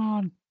what's going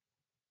on.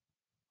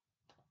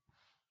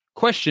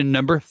 Question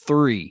number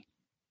 3.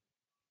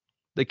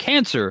 The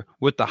cancer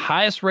with the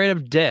highest rate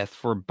of death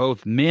for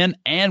both men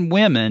and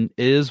women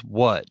is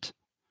what?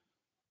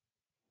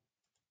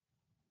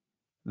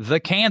 The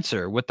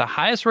cancer with the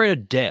highest rate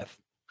of death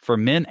for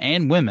men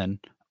and women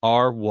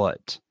are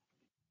what?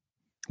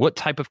 What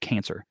type of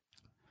cancer?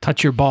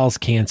 Touch your balls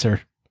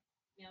cancer.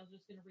 Yeah, I was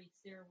just going to read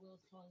Sarah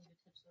Willis telling you to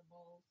touch their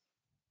balls.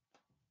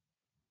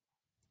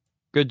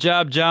 Good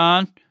job,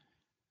 John.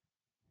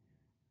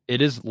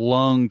 It is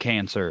lung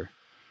cancer.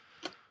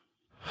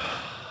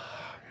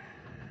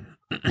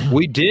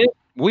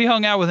 We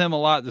hung out with him a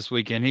lot this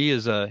weekend.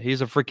 He's a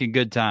freaking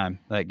good time,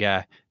 that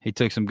guy. He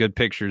took some good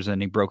pictures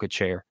and he broke a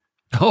chair.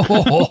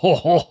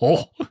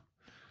 Oh.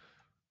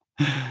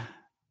 Did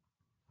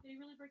he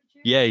really break a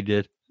chair? Yeah, he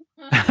did.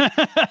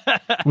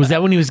 Was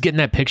that when he was getting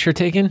that picture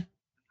taken?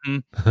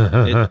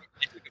 Mm-hmm. He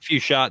took a few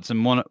shots,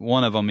 and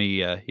one of them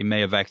he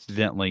may have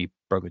accidentally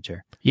broke a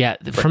chair. Yeah,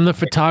 from the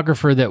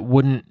photographer that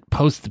wouldn't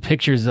post the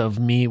pictures of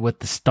me with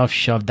the stuff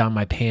shoved down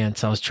my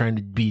pants. I was trying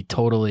to be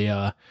totally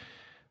what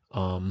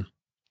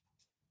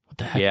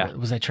the heck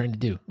was I trying to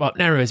do? Well,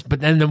 anyways,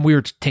 but then we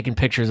were taking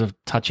pictures of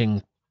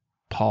touching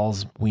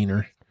Paul's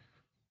wiener.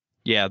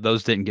 Yeah,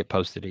 those didn't get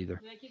posted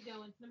either. Yeah, keep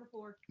going. Number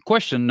 4.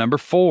 Question number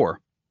 4.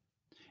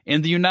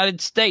 In the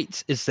United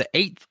States, it's the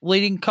 8th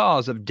leading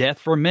cause of death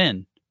for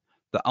men.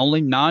 The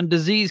only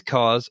non-disease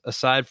cause,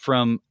 aside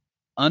from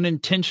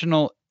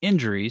unintentional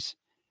injuries,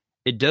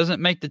 it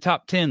doesn't make the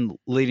top 10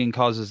 leading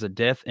causes of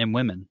death in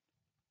women.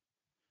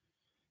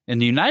 In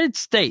the United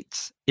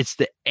States, it's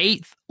the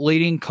 8th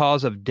leading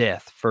cause of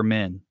death for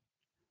men.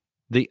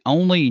 The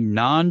only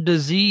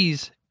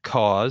non-disease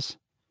cause,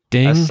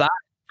 aside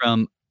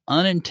from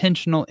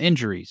unintentional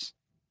injuries.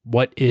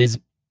 What is...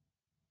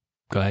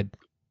 Go ahead.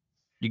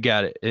 You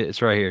got it.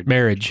 It's right here.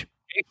 Marriage.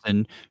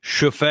 Jason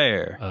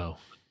Chauffeur. Oh.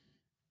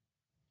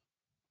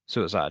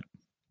 Suicide.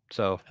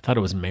 So I thought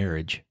it was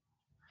marriage.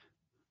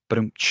 But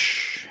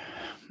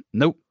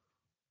nope.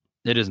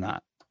 It is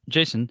not.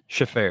 Jason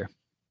Schaffer.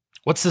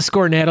 What's the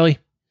score, Natalie?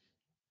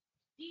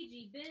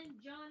 DG, Ben,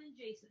 John, and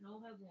Jason all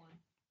have one.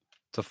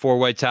 It's a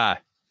 4-way tie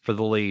for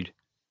the lead.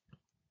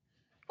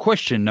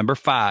 Question number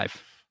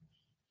 5.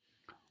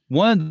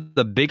 One of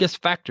the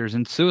biggest factors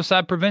in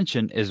suicide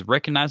prevention is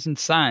recognizing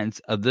signs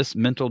of this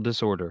mental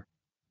disorder.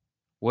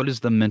 What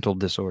is the mental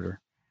disorder?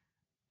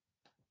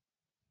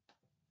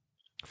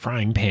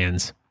 Frying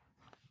pans.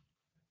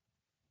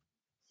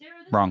 Sarah,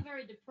 this Wrong. is a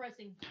very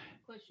depressing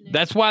question.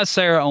 That's why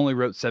Sarah only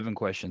wrote 7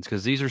 questions,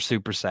 because these are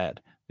super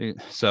sad.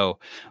 So,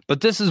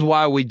 but this is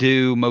why we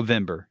do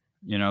Movember,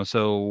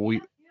 so we,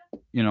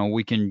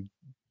 we can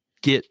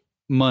get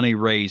money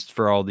raised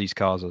for all these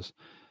causes.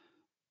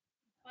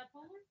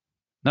 Bipolar?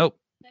 Nope.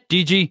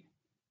 DG,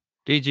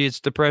 it's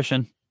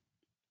depression.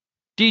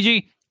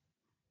 DG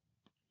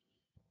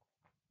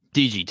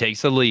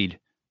takes the lead.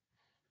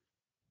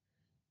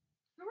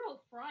 Who wrote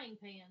frying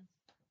pans?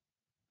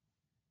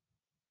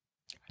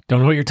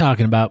 Don't know what you're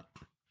talking about.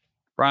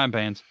 Frying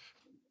pans.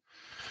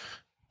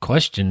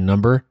 Question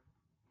number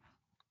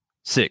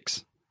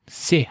 6.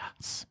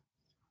 6.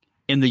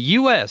 In the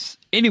U.S.,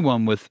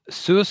 anyone with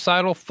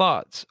suicidal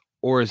thoughts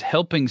or is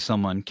helping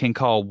someone can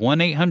call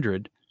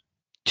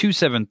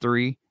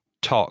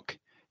 1-800-273-TALK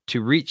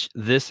to reach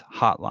this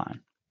hotline.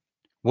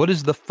 What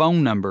is the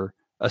phone number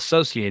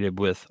associated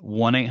with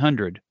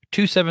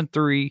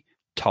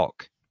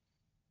 1-800-273-TALK?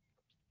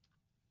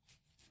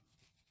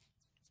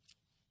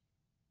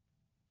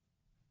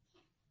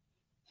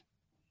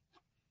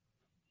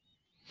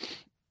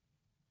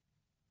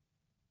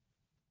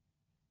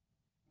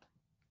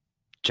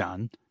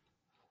 John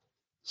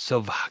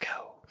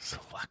Silvago.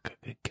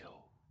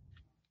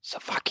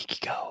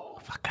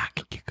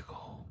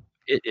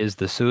 It is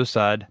the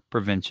Suicide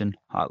Prevention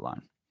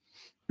Hotline.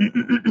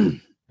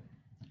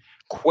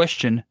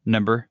 Question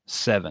number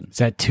 7. Is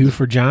that 2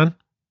 for John?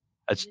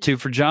 That's 2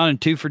 for John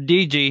and 2 for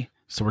DG.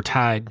 So we're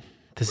tied.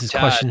 This We're is tied.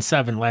 question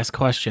 7. Last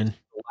question.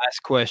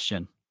 Last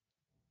question.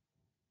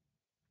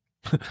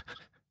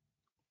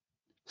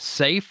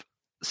 Safe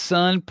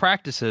sun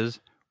practices,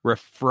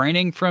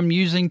 refraining from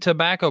using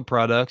tobacco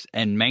products,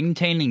 and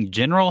maintaining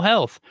general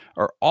health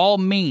are all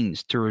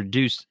means to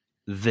reduce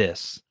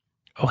this.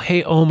 Oh,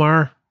 hey,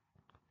 Omar.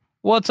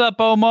 What's up,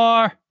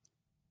 Omar?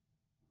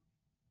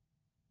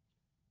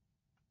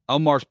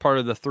 Omar's part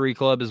of the 3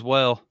 Club as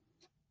well,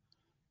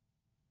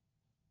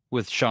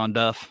 with Sean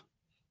Duff.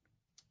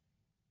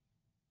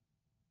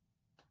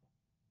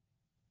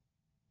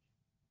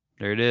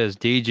 There it is,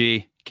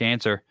 DG,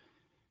 cancer.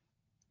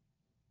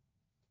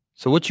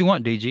 So what you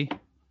want, DG?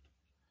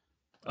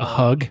 A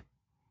hug.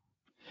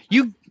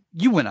 You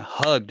went a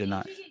hug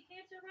tonight. Did you get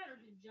cancer right or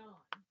did John?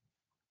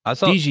 I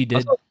saw DG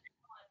did.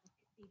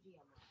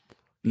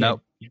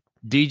 No,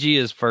 DG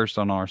is first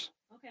on ours.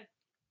 Okay,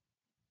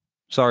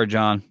 Sorry,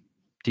 John.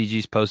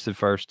 DG's posted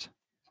first.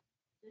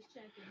 just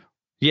checking.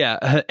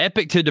 Yeah,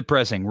 epic to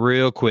depressing,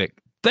 real quick.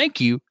 Thank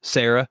you,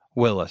 Sarah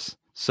Willis.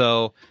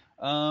 So,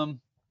 I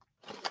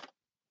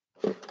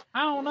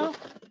don't know.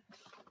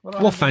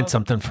 We'll find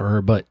something for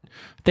her, but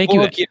thank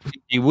We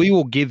you.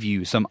 will give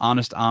you some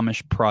Honest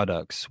Amish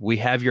products. We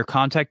have your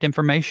contact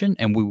information,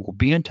 and we will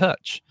be in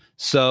touch.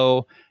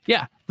 So,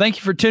 yeah, thank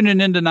you for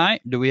tuning in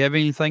tonight. Do we have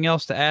anything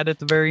else to add at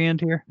the very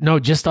end here? No,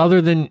 just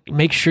other than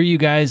make sure you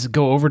guys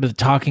go over to the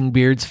Talking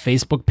Beards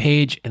Facebook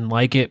page and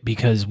like it,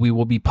 because we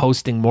will be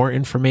posting more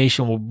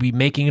information. We'll be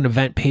making an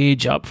event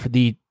page up for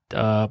the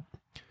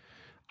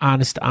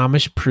Honest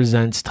Amish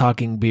Presents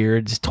Talking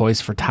Beards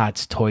Toys for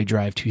Tots Toy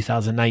Drive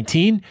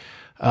 2019.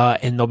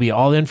 And there'll be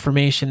all the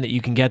information that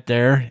you can get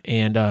there.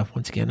 And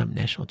once again, I'm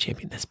national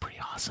champion. That's pretty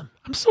awesome.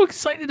 I'm so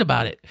excited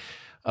about it.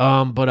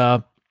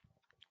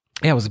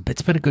 Yeah,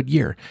 it's been a good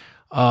year.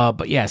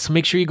 But yeah, so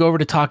make sure you go over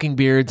to Talking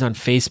Beards on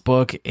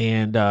Facebook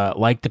and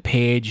like the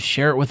page,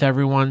 share it with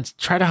everyone.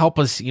 Try to help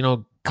us,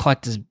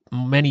 collect as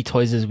many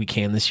toys as we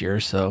can this year.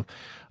 So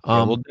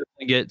We'll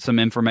definitely get some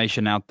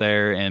information out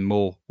there, and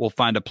we'll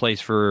find a place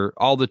for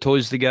all the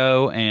toys to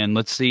go, and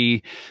let's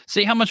see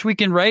how much we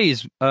can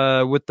raise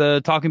with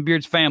the Talking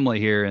Beards family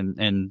here,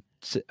 and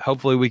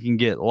hopefully we can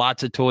get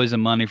lots of toys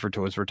and money for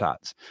Toys for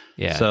Tots.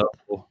 yeah.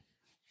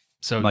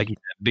 So like you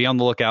said, be on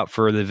the lookout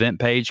for the event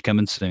page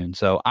coming soon.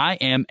 So I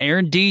am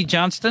Aaron D.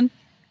 Johnston.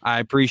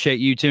 I appreciate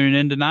you tuning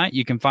in tonight.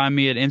 You can find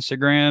me at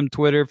Instagram,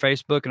 Twitter,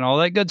 Facebook, and all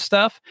that good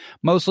stuff.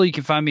 Mostly you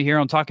can find me here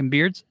on Talking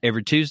Beards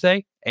every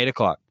Tuesday, 8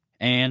 o'clock.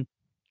 And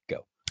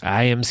go.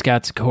 I am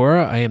Scott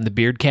Sikora. I am the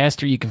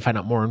Beardcaster. You can find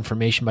out more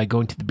information by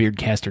going to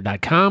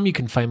thebeardcaster.com. You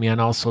can find me on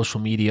all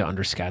social media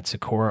under Scott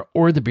Sikora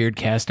or the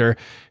Beardcaster.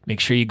 Make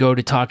sure you go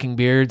to Talking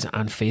Beards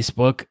on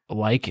Facebook,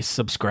 like,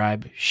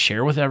 subscribe,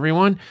 share with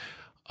everyone.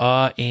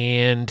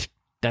 And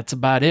that's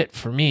about it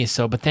for me.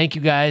 But thank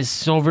you guys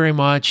so very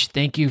much.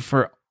 Thank you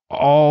for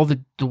all the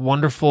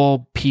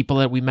wonderful people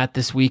that we met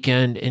this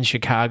weekend in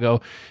Chicago.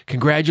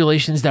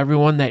 Congratulations to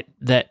everyone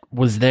that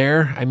was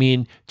there. I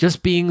mean,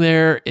 just being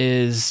there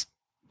is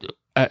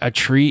a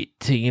treat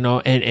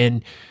to,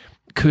 and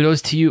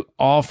kudos to you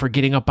all for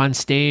getting up on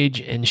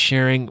stage and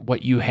sharing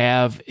what you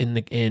have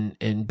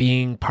in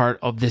being part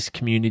of this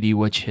community,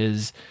 which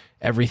is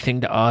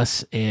everything to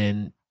us.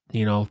 And,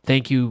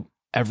 thank you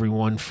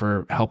everyone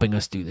for helping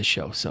us do this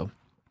show. So.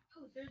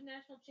 Oh, there's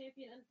national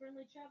champion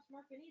Unfriendly Chops,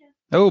 Mark Bonita.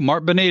 Oh,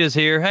 Mark Bonita's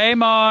here. Hey,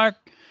 Mark.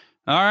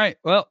 All right.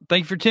 Well,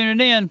 thank you for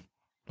tuning in.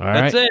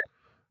 That's it.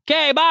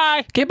 Okay,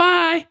 bye. Okay,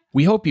 bye.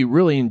 We hope you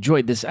really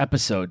enjoyed this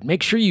episode.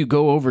 Make sure you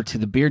go over to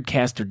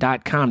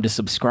thebeardcaster.com to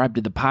subscribe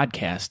to the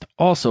podcast.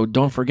 Also,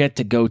 don't forget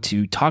to go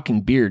to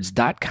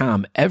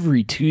talkingbeards.com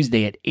every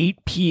Tuesday at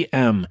 8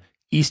 p.m.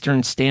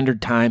 Eastern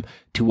Standard Time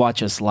to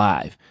watch us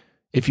live.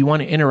 If you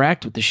want to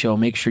interact with the show,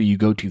 make sure you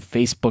go to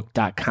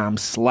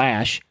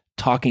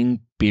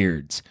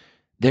facebook.com/talkingbeards.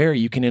 There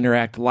you can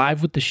interact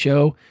live with the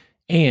show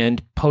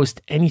and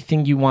post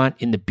anything you want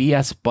in the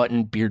BS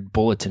Button Beard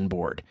Bulletin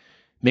Board.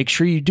 Make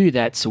sure you do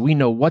that so we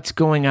know what's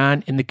going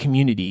on in the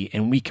community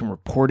and we can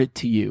report it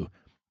to you.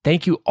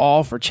 Thank you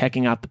all for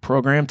checking out the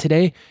program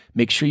today.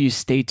 Make sure you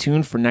stay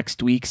tuned for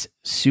next week's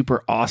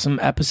super awesome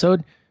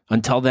episode.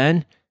 Until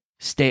then,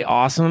 stay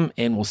awesome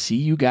and we'll see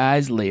you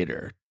guys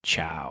later.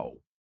 Ciao.